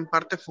 que son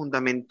parte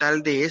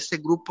fundamental de ese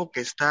grupo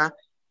que está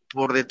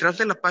por detrás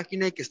de la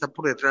página y que está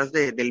por detrás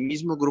del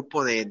mismo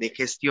grupo de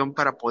gestión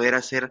para poder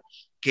hacer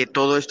que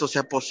todo esto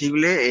sea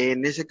posible.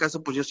 En ese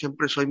caso, pues yo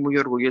siempre soy muy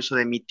orgulloso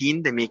de mi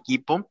team, de mi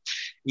equipo,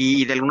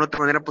 y de alguna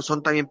otra manera, pues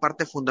son también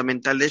parte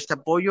fundamental de este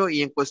apoyo.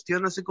 Y en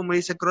cuestión, así como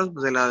dice Cross,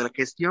 pues de la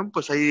gestión,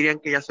 pues ahí dirían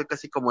que ya soy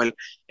casi como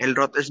el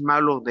Rod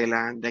Smallwood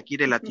de aquí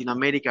de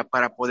Latinoamérica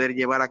para poder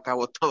llevar a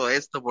cabo todo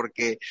esto,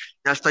 porque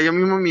hasta yo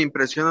mismo me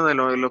impresiono de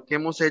lo que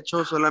hemos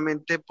hecho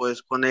solamente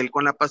pues con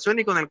la pasión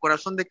y con el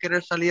corazón de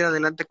querer salir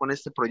adelante con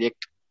este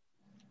proyecto.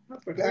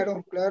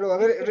 Claro, claro. A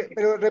ver,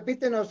 pero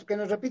repítenos, que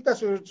nos repita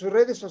sus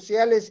redes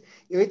sociales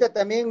y ahorita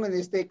también,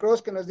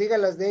 Cross, que nos diga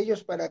las de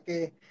ellos para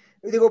que,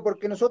 digo,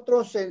 porque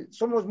nosotros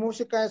somos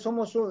música,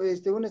 somos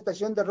una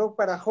estación de rock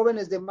para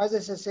jóvenes de más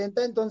de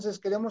 60, entonces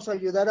queremos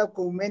ayudar a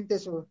que aumente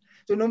su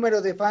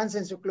número de fans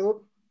en su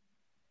club.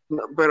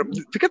 No, pero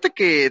fíjate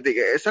que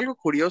es algo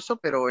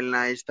curioso, pero en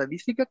la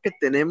estadística que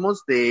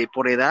tenemos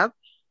por edad,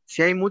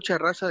 sí hay mucha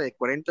raza de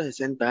 40 a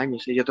 60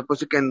 años. Y yo te puedo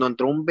decir que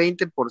entre un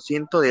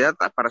 20% de edad,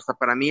 hasta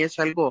para mí es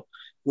algo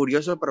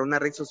curioso para una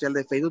red social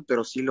de Facebook,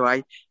 pero sí lo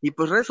hay. Y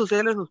pues redes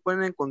sociales nos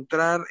pueden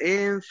encontrar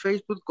en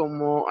Facebook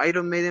como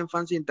Iron Maiden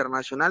Fans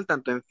Internacional,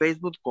 tanto en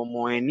Facebook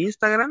como en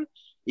Instagram.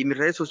 Y mis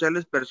redes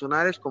sociales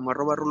personales como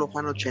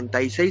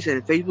 @rulofan86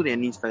 en Facebook y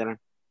en Instagram.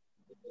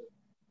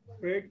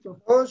 Perfecto.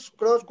 Cross,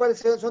 ¿cuáles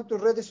son tus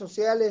redes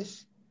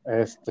sociales?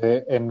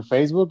 En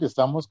Facebook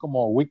estamos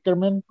como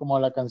Wickerman, como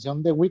la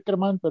canción de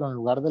Wickerman, pero en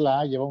lugar de la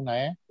A lleva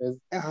una E, es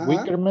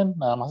Wickerman,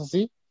 nada más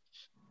así,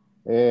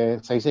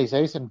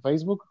 666 en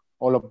Facebook,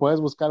 o lo puedes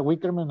buscar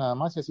Wickerman nada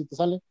más y así te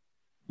sale.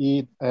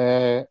 Y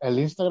el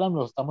Instagram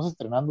lo estamos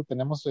estrenando,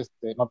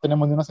 no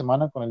tenemos ni una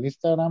semana con el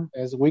Instagram,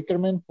 es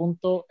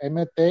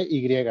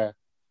wickerman.mty,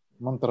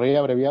 Monterrey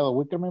abreviado,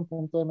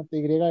 wickerman.mty,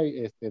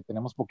 y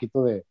tenemos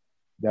poquito de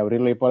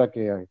abrirlo ahí para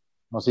que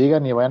nos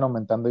sigan y vayan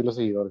aumentando ahí los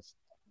seguidores.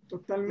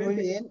 Totalmente.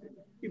 Muy bien.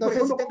 Y No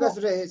sé si tengas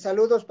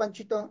saludos,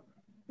 Panchito.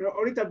 Pero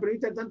ahorita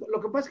tanto.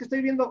 Lo que pasa es que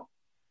estoy viendo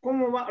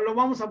cómo lo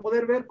vamos a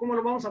poder ver, cómo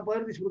lo vamos a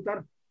poder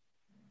disfrutar.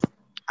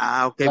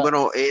 Ok,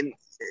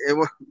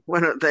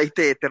 bueno, ahí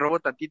te robo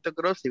tantito,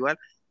 Cross, igual.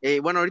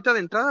 Bueno, ahorita de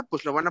entrada,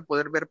 pues lo van a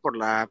poder ver por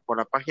la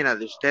página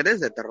de ustedes,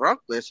 de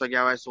T-Rock, eso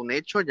ya es un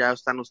hecho, ya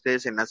están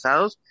ustedes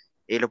enlazados.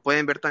 Lo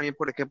pueden ver también,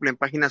 por ejemplo, en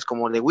páginas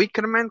como de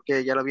Wickerman,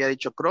 que ya lo había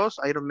dicho Cross,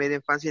 Iron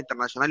Maiden Fans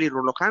Internacional y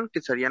Rulo Han,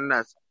 que serían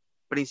las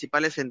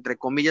principales, entre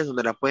comillas,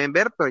 donde la pueden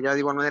ver, pero ya de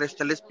igual manera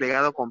está el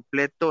desplegado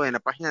completo en la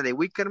página de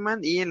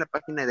Wickerman y en la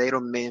página de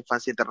Iron Maiden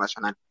Fans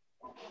Internacional.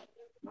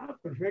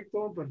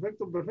 Perfecto.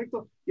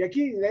 Y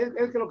aquí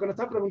es que lo que nos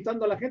está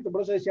preguntando la gente,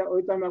 por eso decía,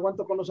 ahorita me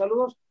aguanto con los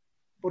saludos,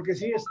 porque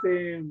sí,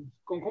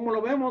 con cómo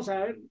lo vemos,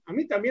 a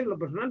mí también lo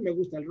personal me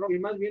gusta el rock, y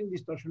más bien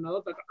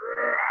distorsionado.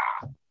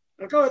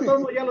 Al cabo de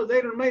todo, ya los de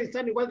Iron Maiden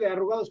están igual de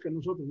arrugados que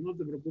nosotros, no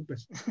te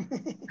preocupes.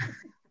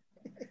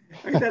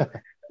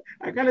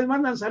 Acá les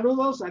mandan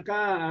saludos,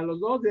 acá a los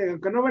dos,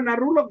 aunque no ven a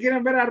Rulo,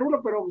 quieren ver a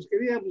Rulo, pero pues que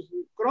digan, pues,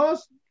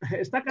 Cross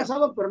está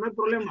casado, pero no hay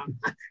problema.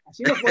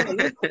 Así no pueden,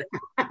 ¿no?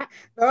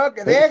 No,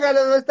 que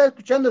déjalo, no está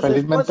escuchando su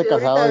felizmente esposa,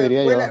 casado,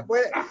 diría yo.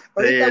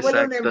 Ahorita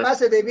vuela un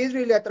envase de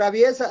vidrio y le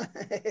atraviesa. No,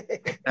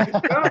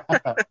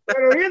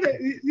 pero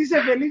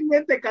dice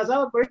felizmente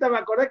casado, pero ahorita me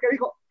acordé que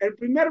dijo, el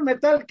primer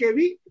metal que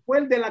vi fue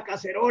el de la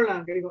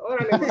cacerola, que dijo,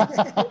 órale.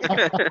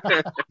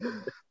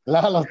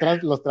 Los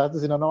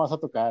trastes, si no vas a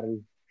tocar.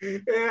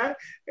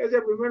 Es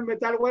el primer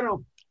metal.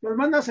 Bueno, nos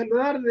manda a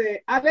saludar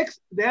de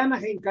Alex de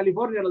Anaheim,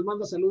 California, nos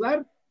manda a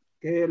saludar,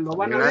 que lo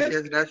van a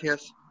ver.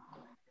 Gracias.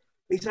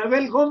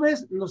 Isabel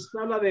Gómez nos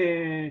habla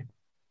de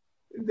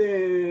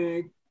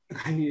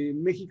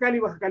Mexicali,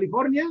 Baja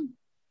California.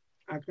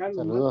 Acá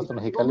Saludos hasta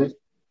Mexicali. Gómez.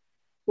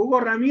 Hugo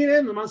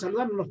Ramírez nos manda a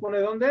saludar, nos pone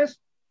dónde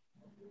es.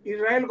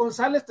 Israel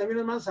González también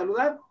nos manda a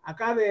saludar.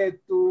 Acá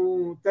de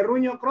tu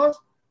terruño Cross.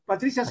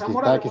 Patricia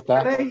Zamora aquí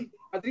está.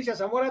 Patricia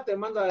Zamora te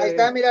manda. Ahí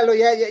está, míralo,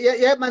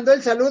 ya mandó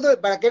el saludo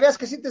para que veas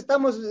que sí te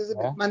estamos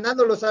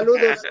mandando los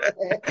saludos.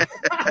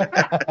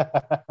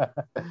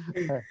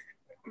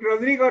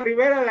 Rodrigo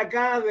Rivera de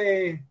acá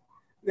de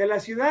la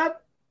ciudad.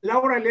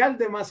 Laura Leal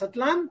de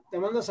Mazatlán te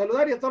manda a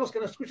saludar, y a todos los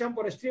que nos escuchan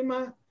por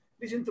stream,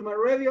 Listen to My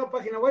Radio,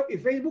 página web y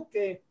Facebook,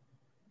 que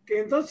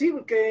entonces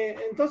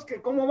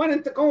 ¿cómo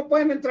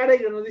pueden entrar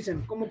ellos? Nos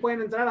dicen, ¿cómo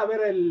pueden entrar a ver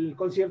el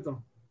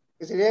concierto?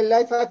 Que sería el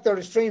Live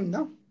After Stream,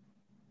 ¿no?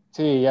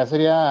 Sí, ya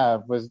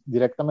sería pues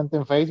directamente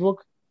en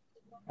Facebook,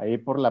 ahí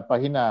por la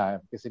página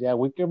que sería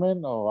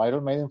Wickerman o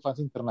Iron Maiden Fans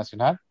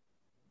Internacional.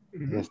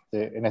 Uh-huh.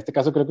 En este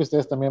caso creo que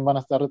ustedes también van a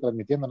estar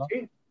retransmitiendo, ¿no?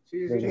 Sí.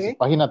 Desde su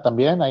página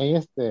también, ahí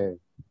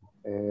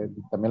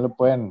también lo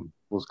pueden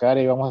buscar,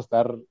 y vamos a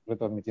estar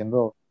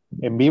retransmitiendo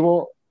en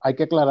vivo. Hay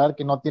que aclarar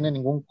que no tiene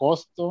ningún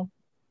costo,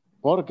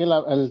 porque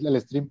el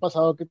stream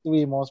pasado que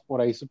tuvimos, por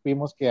ahí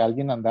supimos que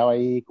alguien andaba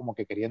ahí como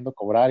que queriendo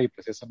cobrar, y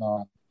pues eso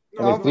no.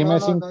 El stream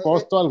es sin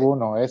costo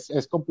alguno,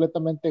 es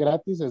completamente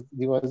gratis, es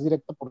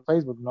directo por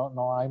Facebook,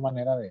 no hay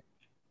manera de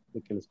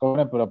que les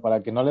cobren, pero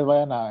para que no les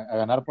vayan a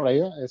ganar por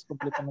ahí, es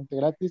completamente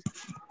gratis,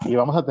 y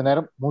vamos a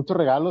tener muchos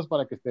regalos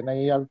para que estén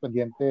ahí al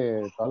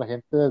pendiente toda la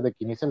gente desde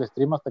que inicia el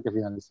stream hasta que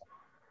finaliza.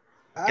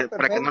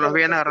 Para que no los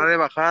vayan a agarrar de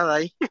bajada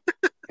ahí.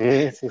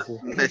 Sí.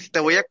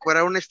 Te voy a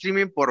cobrar un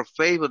streaming por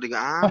Facebook. Digo,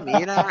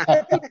 mira.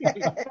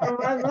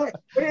 No.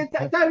 Oye,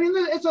 ¿estás viendo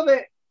eso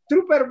de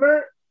Trooper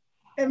Beer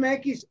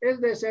MX?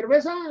 ¿Es de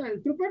cerveza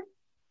el Trooper?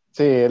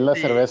 Sí, es la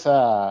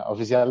cerveza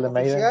oficial de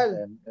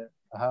Maiden.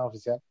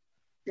 Oficial.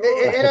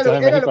 Era lo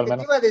que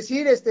te iba a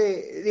decir,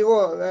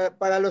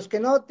 para los que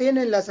no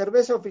tienen la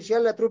cerveza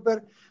oficial, la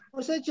Trooper,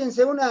 pues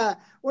échense una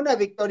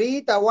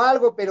victorita o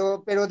algo,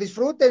 pero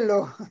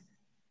disfrútenlo.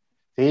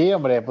 Sí,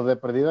 hombre, pues de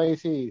perdido ahí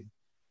sí.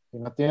 Si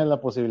no tienes la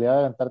posibilidad de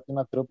aventarte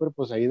una Trooper,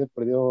 pues ahí de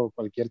perdido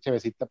cualquier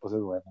chevecita, pues es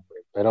buena,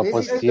 hombre. Pero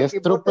pues si es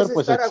Trooper,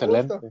 pues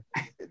excelente.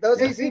 No,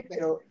 sí,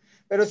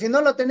 pero si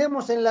no lo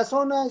tenemos en la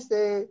zona,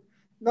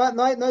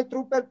 no hay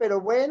Trooper, pero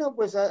bueno,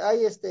 pues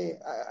hay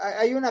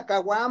una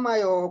caguama,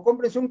 o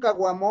cómprense un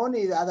caguamón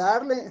y a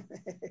darle.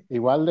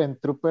 Igual en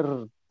Trooper,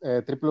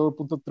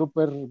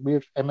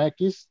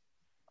 www.trooperbeermx.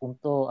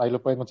 Ahí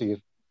lo pueden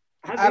conseguir.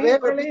 A ver,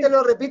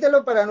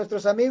 repítelo para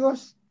nuestros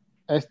amigos.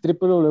 Es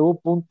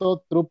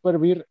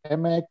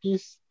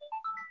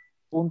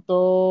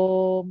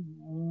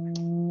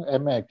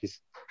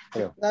www.trooperbeermx.mx.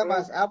 Nada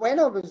más.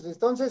 Bueno, pues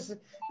entonces,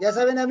 ya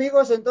saben,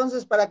 amigos,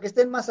 entonces para que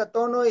estén más a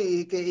tono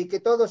y que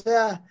todo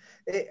sea,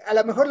 a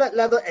lo mejor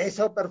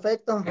eso,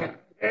 perfecto.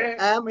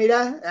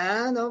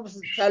 Mira, no,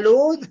 pues,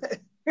 salud.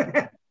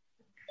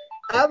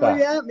 Muy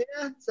bien,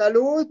 mira,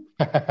 salud.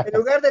 En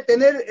lugar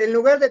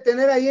de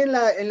tener ahí en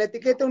la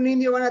etiqueta un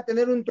indio, van a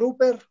tener un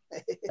Trooper.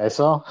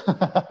 Eso.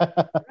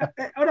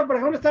 Ahora, por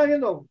ejemplo, estaba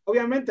viendo,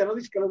 obviamente, no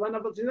dice que los van a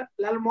patrocinar.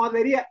 ¿La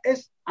almohadería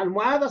es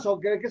almohadas o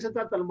de qué se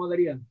trata la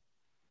almohadería?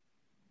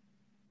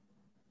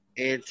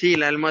 Sí,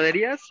 la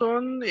almohadería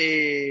son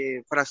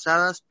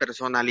frazadas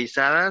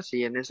personalizadas,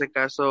 y en ese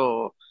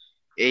caso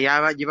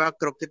lleva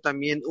creo que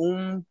también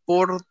un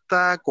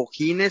porta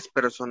cojines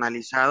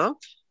personalizado.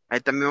 Ahí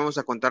también vamos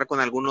a contar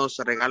con algunos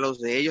regalos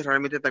de ellos.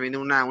 Realmente también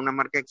una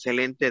marca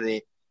excelente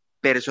de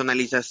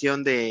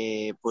personalización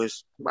de,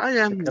 pues,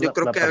 vaya, yo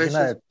creo que a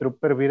veces... de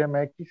Trooper Beer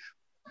MX.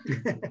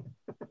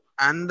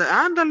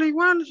 Ándale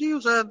igual, sí,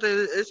 o sea,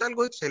 es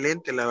algo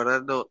excelente, la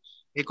verdad.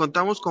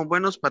 Contamos con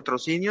buenos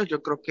patrocinios,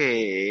 yo creo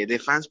que de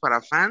fans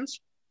para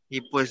fans,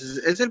 y pues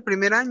es el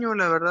primer año,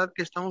 la verdad,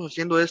 que estamos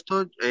haciendo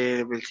esto.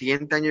 El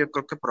siguiente año yo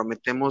creo que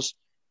prometemos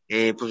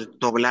pues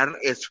doblar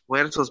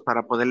esfuerzos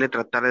para poderle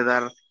tratar de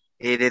dar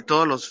de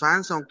todos los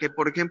fans, aunque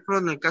por ejemplo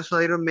en el caso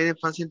de Iron Maiden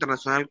Fans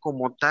Internacional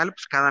como tal,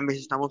 pues cada mes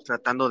estamos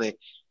tratando de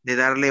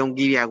darle un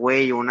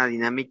giveaway o una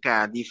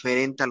dinámica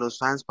diferente a los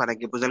fans para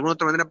que pues de alguna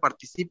otra manera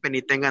participen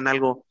y tengan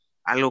algo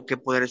que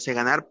poderse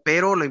ganar,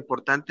 pero lo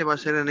importante va a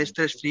ser en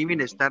este streaming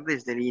estar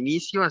desde el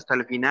inicio hasta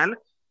el final,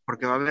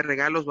 porque va a haber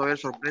regalos, va a haber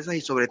sorpresas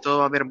y sobre todo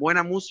va a haber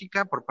buena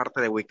música por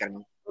parte de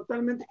Wickerman.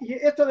 Totalmente. ¿Y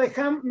esto de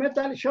Ham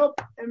Metal Shop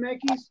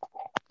MX?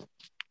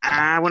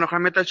 Bueno,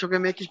 Ham Metal Shop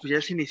MX pues ya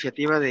es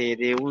iniciativa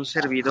de un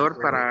servidor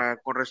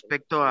con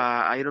respecto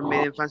a Iron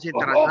Maiden Fans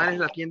Internacional, es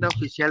la tienda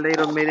oficial de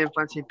Iron Maiden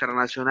Fans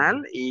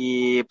Internacional,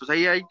 y pues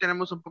ahí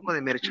tenemos un poco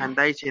de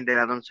merchandising de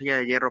la Doncella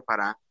de Hierro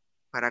para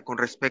con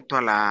respecto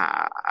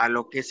a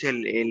lo que es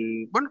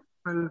el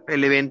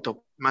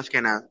evento, más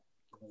que nada.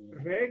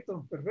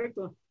 Perfecto.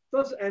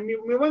 Entonces,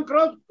 mi buen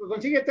Cross,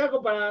 consíguete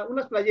algo para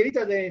unas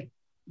playeritas del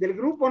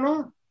grupo,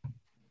 ¿no?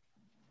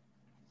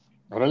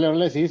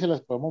 Órale, sí, se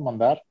las podemos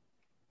mandar.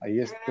 Ahí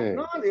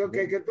No, digo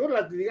que tú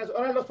las digas.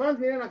 Ahora los fans,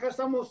 miren, acá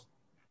estamos,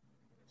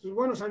 sus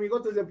buenos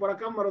amigotes de por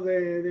acá,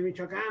 de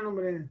Michoacán,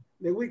 hombre,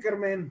 de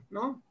Wickerman,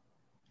 ¿no?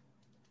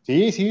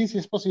 Sí,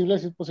 es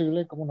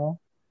posible, ¿cómo no?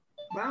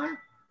 Va,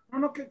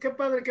 no, qué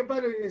padre, qué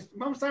padre.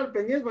 Vamos a estar al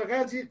pendiente para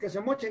acá, sí, que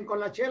se mochen con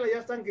la chela, ya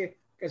están que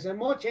se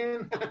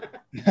mochen.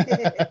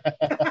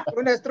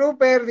 Una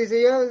trooper,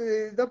 dice yo,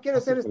 no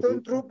quiero ser Supercito.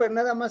 un trooper,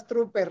 nada más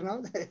trooper,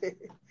 ¿no?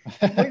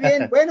 Muy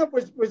bien, bueno,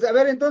 pues a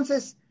ver,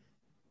 entonces,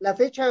 la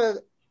fecha,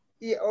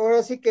 y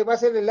ahora sí que va a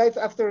ser el live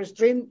after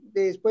stream,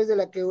 después de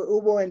la que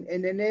hubo en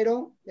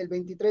enero, el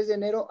 23 de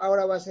enero,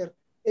 ahora va a ser,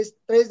 es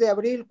 3 de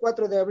abril,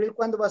 4 de abril,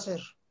 ¿cuándo va a ser?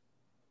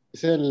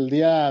 Es el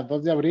día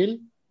 2 de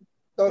abril,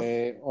 Dos.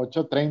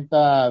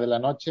 8:30 de la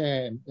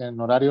noche en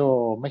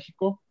horario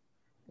México,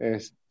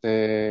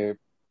 este,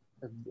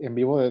 en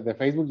vivo de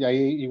Facebook, y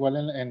ahí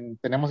igual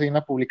tenemos ahí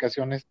una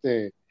publicación,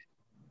 en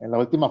la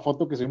última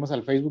foto que subimos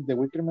al Facebook de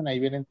Wickerman, ahí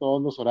vienen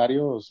todos los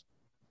horarios,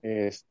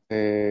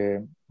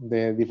 de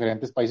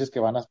diferentes países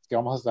que vamos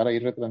a estar ahí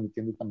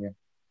retransmitiendo también.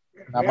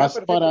 Nada Ah, más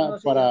perfecto, no,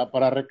 sí, ya.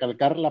 para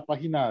recalcar la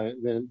página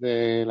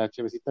de la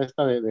chevecita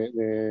esta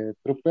de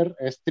Trooper,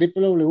 es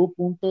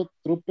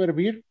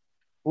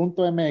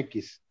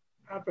www.trooperbeer.mx.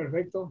 Ah,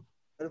 perfecto.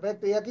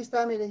 Perfecto, y aquí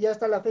está, miren, ya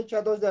está la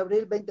fecha 2 de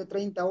abril,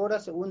 20:30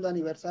 segundo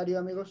aniversario,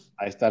 amigos.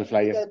 Ahí está el Y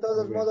flyer. Muy bien.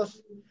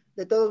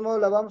 de todos modos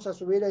la vamos a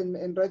subir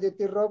en Radio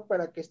T-Rock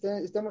para que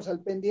estemos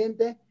al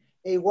pendiente.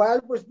 E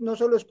igual, pues no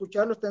solo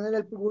escucharlos, tener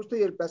el gusto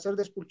y el placer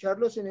de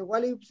escucharlos, sino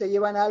igual y se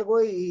llevan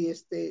algo y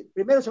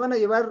primero se van a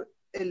llevar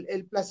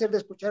el placer de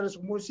escuchar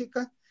su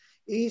música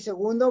y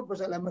segundo, pues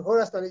a lo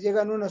mejor hasta les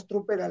llegan unos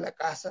troopers a la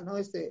casa, ¿no?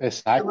 Nada más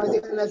Exacto.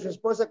 díganle a su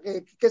esposa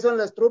que son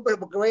las troopers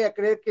porque vaya a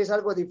creer que es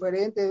algo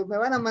diferente. Me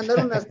van a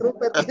mandar unas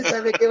troopers, quién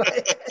sabe qué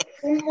vaya,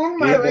 Un Sí, qué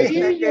vayan a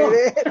martillo.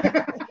 querer.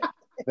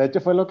 de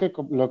hecho fue lo que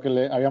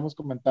le habíamos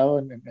comentado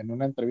en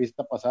una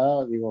entrevista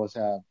pasada. Digo, o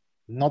sea,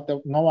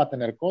 no va a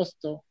tener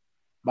costo,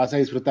 vas a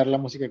disfrutar la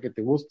música que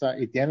te gusta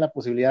y tienes la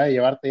posibilidad de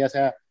llevarte, ya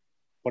sea,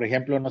 por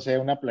ejemplo, no sé,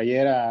 una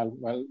playera,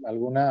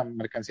 alguna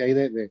mercancía ahí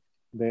de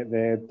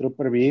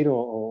Trooper Beer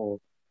o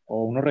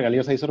unos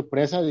regalíos ahí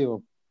sorpresa,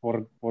 digo,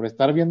 por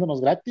estar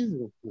viéndonos gratis,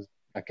 digo, pues,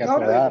 ¿a qué No,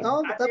 pues atredar?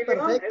 no, está Así,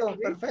 León, perfecto,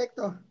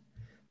 perfecto.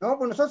 No,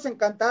 pues nosotros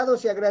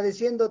encantados y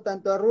agradeciendo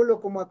tanto a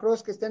Rulo como a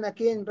Cross que estén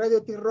aquí en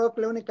Radio T-Rock,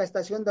 la única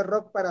estación de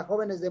rock para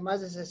jóvenes de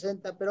más de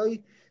 60, pero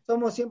hoy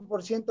somos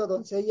 100%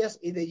 doncellas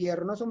y de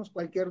hierro, no somos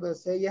cualquier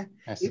doncella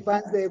y Así.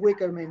 fans de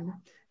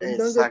Wickerman.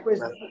 Entonces, pues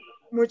Exacto.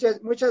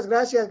 muchas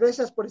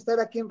gracias por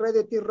estar aquí en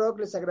Radio T-Rock,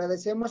 les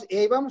agradecemos y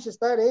ahí vamos a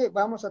estar,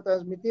 vamos a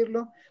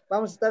transmitirlo,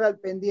 vamos a estar al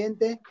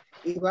pendiente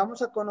y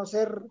vamos a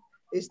conocer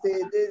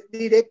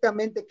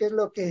directamente qué es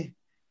lo que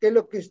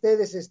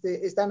ustedes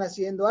están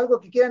haciendo. Algo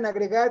que quieran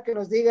agregar, que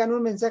nos digan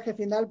un mensaje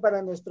final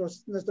para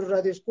nuestros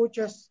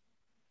radioescuchas.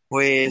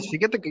 Pues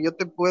fíjate que yo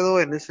te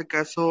puedo en este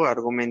caso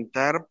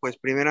argumentar, pues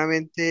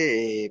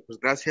primeramente, pues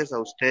gracias a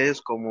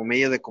ustedes como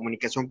medio de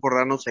comunicación por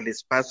darnos el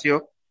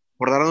espacio,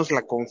 por darnos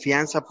la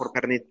confianza, por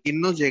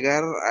permitirnos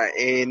llegar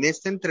en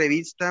esta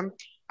entrevista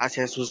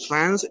hacia sus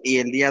fans y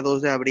el día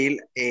 2 de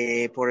abril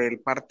por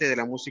el parte de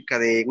la música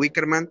de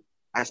Wickerman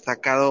hasta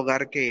cada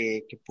hogar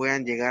que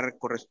puedan llegar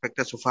con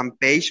respecto a su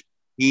fanpage.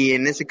 Y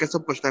en ese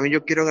caso, pues también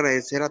yo quiero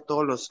agradecer a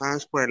todos los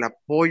fans por el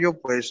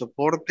apoyo, por el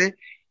soporte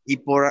y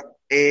pero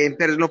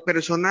en lo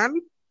personal,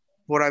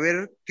 por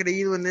haber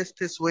creído en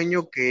este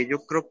sueño que yo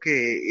creo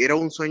que era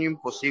un sueño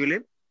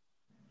imposible,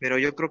 pero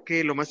yo creo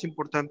que lo más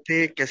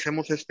importante que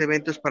hacemos este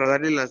evento es para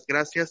darle las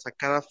gracias a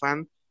cada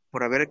fan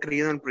por haber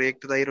creído en el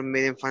proyecto de Iron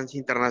Maiden Fans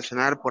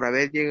Internacional, por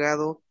haber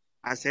llegado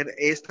a ser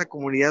esta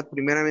comunidad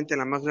primeramente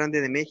la más grande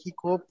de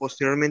México,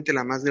 posteriormente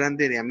la más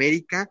grande de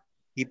América,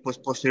 y pues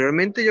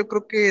posteriormente yo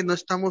creo que no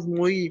estamos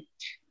muy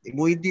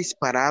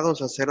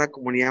disparados a ser la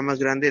comunidad más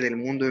grande del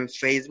mundo en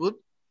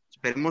Facebook.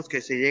 Esperemos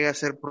que se llegue a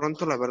hacer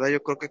pronto. La verdad,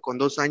 yo creo que con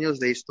 2 años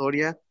de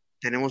historia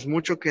tenemos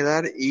mucho que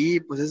dar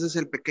y pues ese es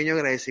el pequeño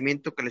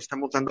agradecimiento que le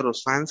estamos dando a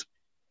los fans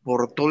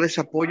por todo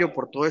ese apoyo,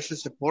 por todo ese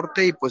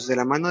soporte y pues de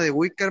la mano de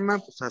Wickerman,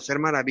 pues hacer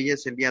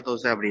maravillas el día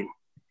 2 de abril.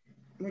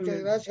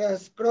 Muchas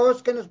gracias.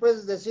 Cross, ¿qué nos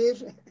puedes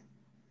decir?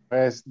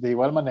 Pues de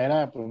igual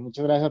manera, pues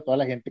muchas gracias a toda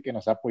la gente que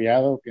nos ha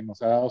apoyado, que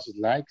nos ha dado sus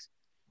likes.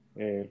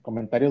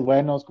 Comentarios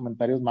buenos,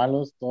 comentarios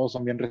malos, todos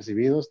son bien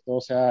recibidos,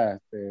 todo sea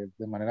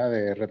de manera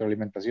de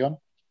retroalimentación.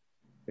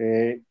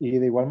 Y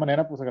de igual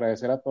manera, pues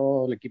agradecer a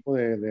todo el equipo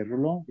de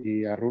Rulo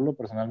y a Rulo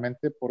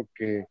personalmente,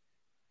 porque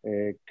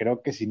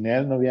creo que sin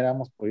él no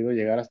hubiéramos podido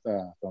llegar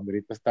hasta donde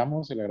ahorita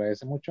estamos, se le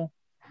agradece mucho.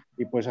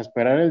 Y pues a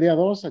esperar el día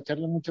 2, a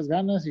echarle muchas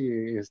ganas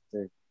y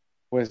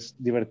pues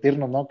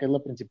divertirnos, ¿no? Que es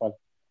lo principal.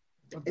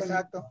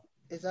 Exacto.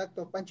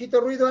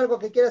 Panchito Ruido, ¿algo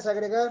que quieras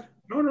agregar?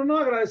 No,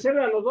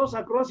 agradecerle a los dos,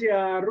 a Cross y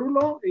a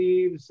Rulo,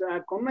 y pues,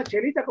 con una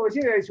chelita, como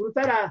decía,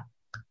 disfrutar a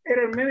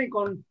Iron Maiden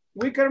con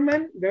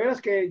Wickerman. De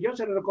veras que yo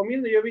se lo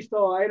recomiendo. Yo he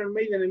visto a Iron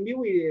Maiden en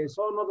vivo y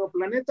son otro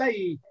planeta,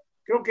 y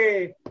creo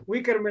que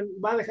Wickerman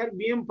va a dejar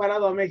bien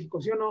parado a México,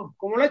 ¿sí o no?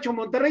 Como lo ha hecho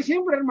Monterrey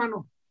siempre,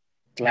 hermano.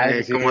 Claro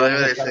que sí, Como debe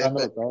vamos a de estar ser.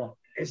 dándolo todo.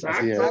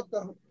 Así es.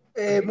 Exacto.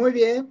 Muy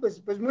bien,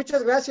 pues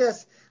muchas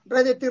gracias.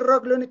 Radio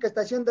T-Rock, la única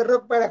estación de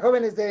rock para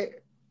jóvenes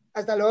de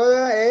Hasta luego,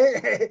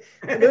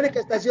 La única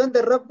estación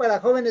de rock para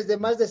jóvenes de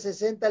más de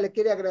 60 le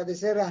quiere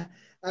agradecer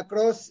a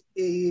Cross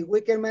y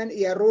Wickerman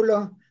y a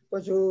Rulo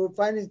con su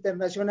fan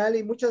internacional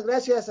y muchas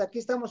gracias, aquí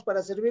estamos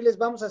para servirles,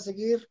 vamos a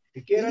seguir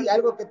y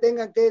algo que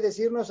tengan que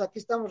decirnos, aquí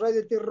estamos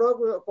Radio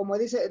T-Rock, como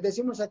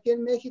decimos aquí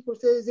en México,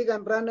 ustedes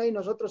digan rana y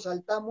nosotros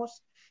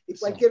saltamos y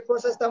cualquier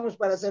cosa estamos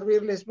para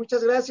servirles.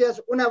 Muchas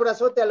gracias, un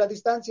abrazote a la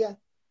distancia.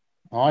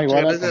 No,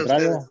 igual al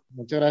contrario.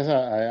 Muchas gracias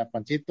a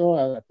Panchito,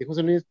 a ti,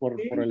 José Luis, por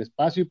el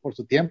espacio y por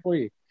su tiempo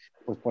y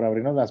pues por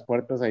abrirnos las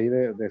puertas ahí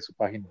de su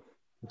página.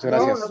 Muchas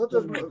gracias.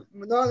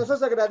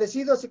 Nosotros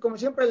agradecidos y como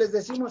siempre les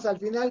decimos al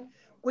final,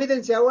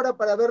 cuídense ahora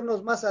para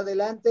vernos más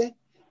adelante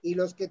y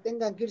los que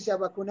tengan que irse a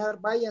vacunar,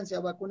 váyanse a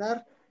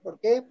vacunar. ¿Por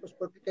qué? Pues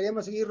porque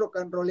queremos seguir rock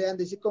and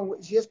rollando y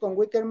si es con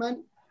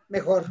Wickerman,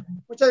 mejor.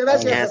 Muchas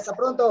gracias, hasta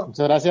pronto.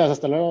 Muchas gracias,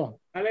 hasta luego.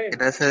 Vale.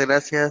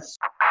 Gracias.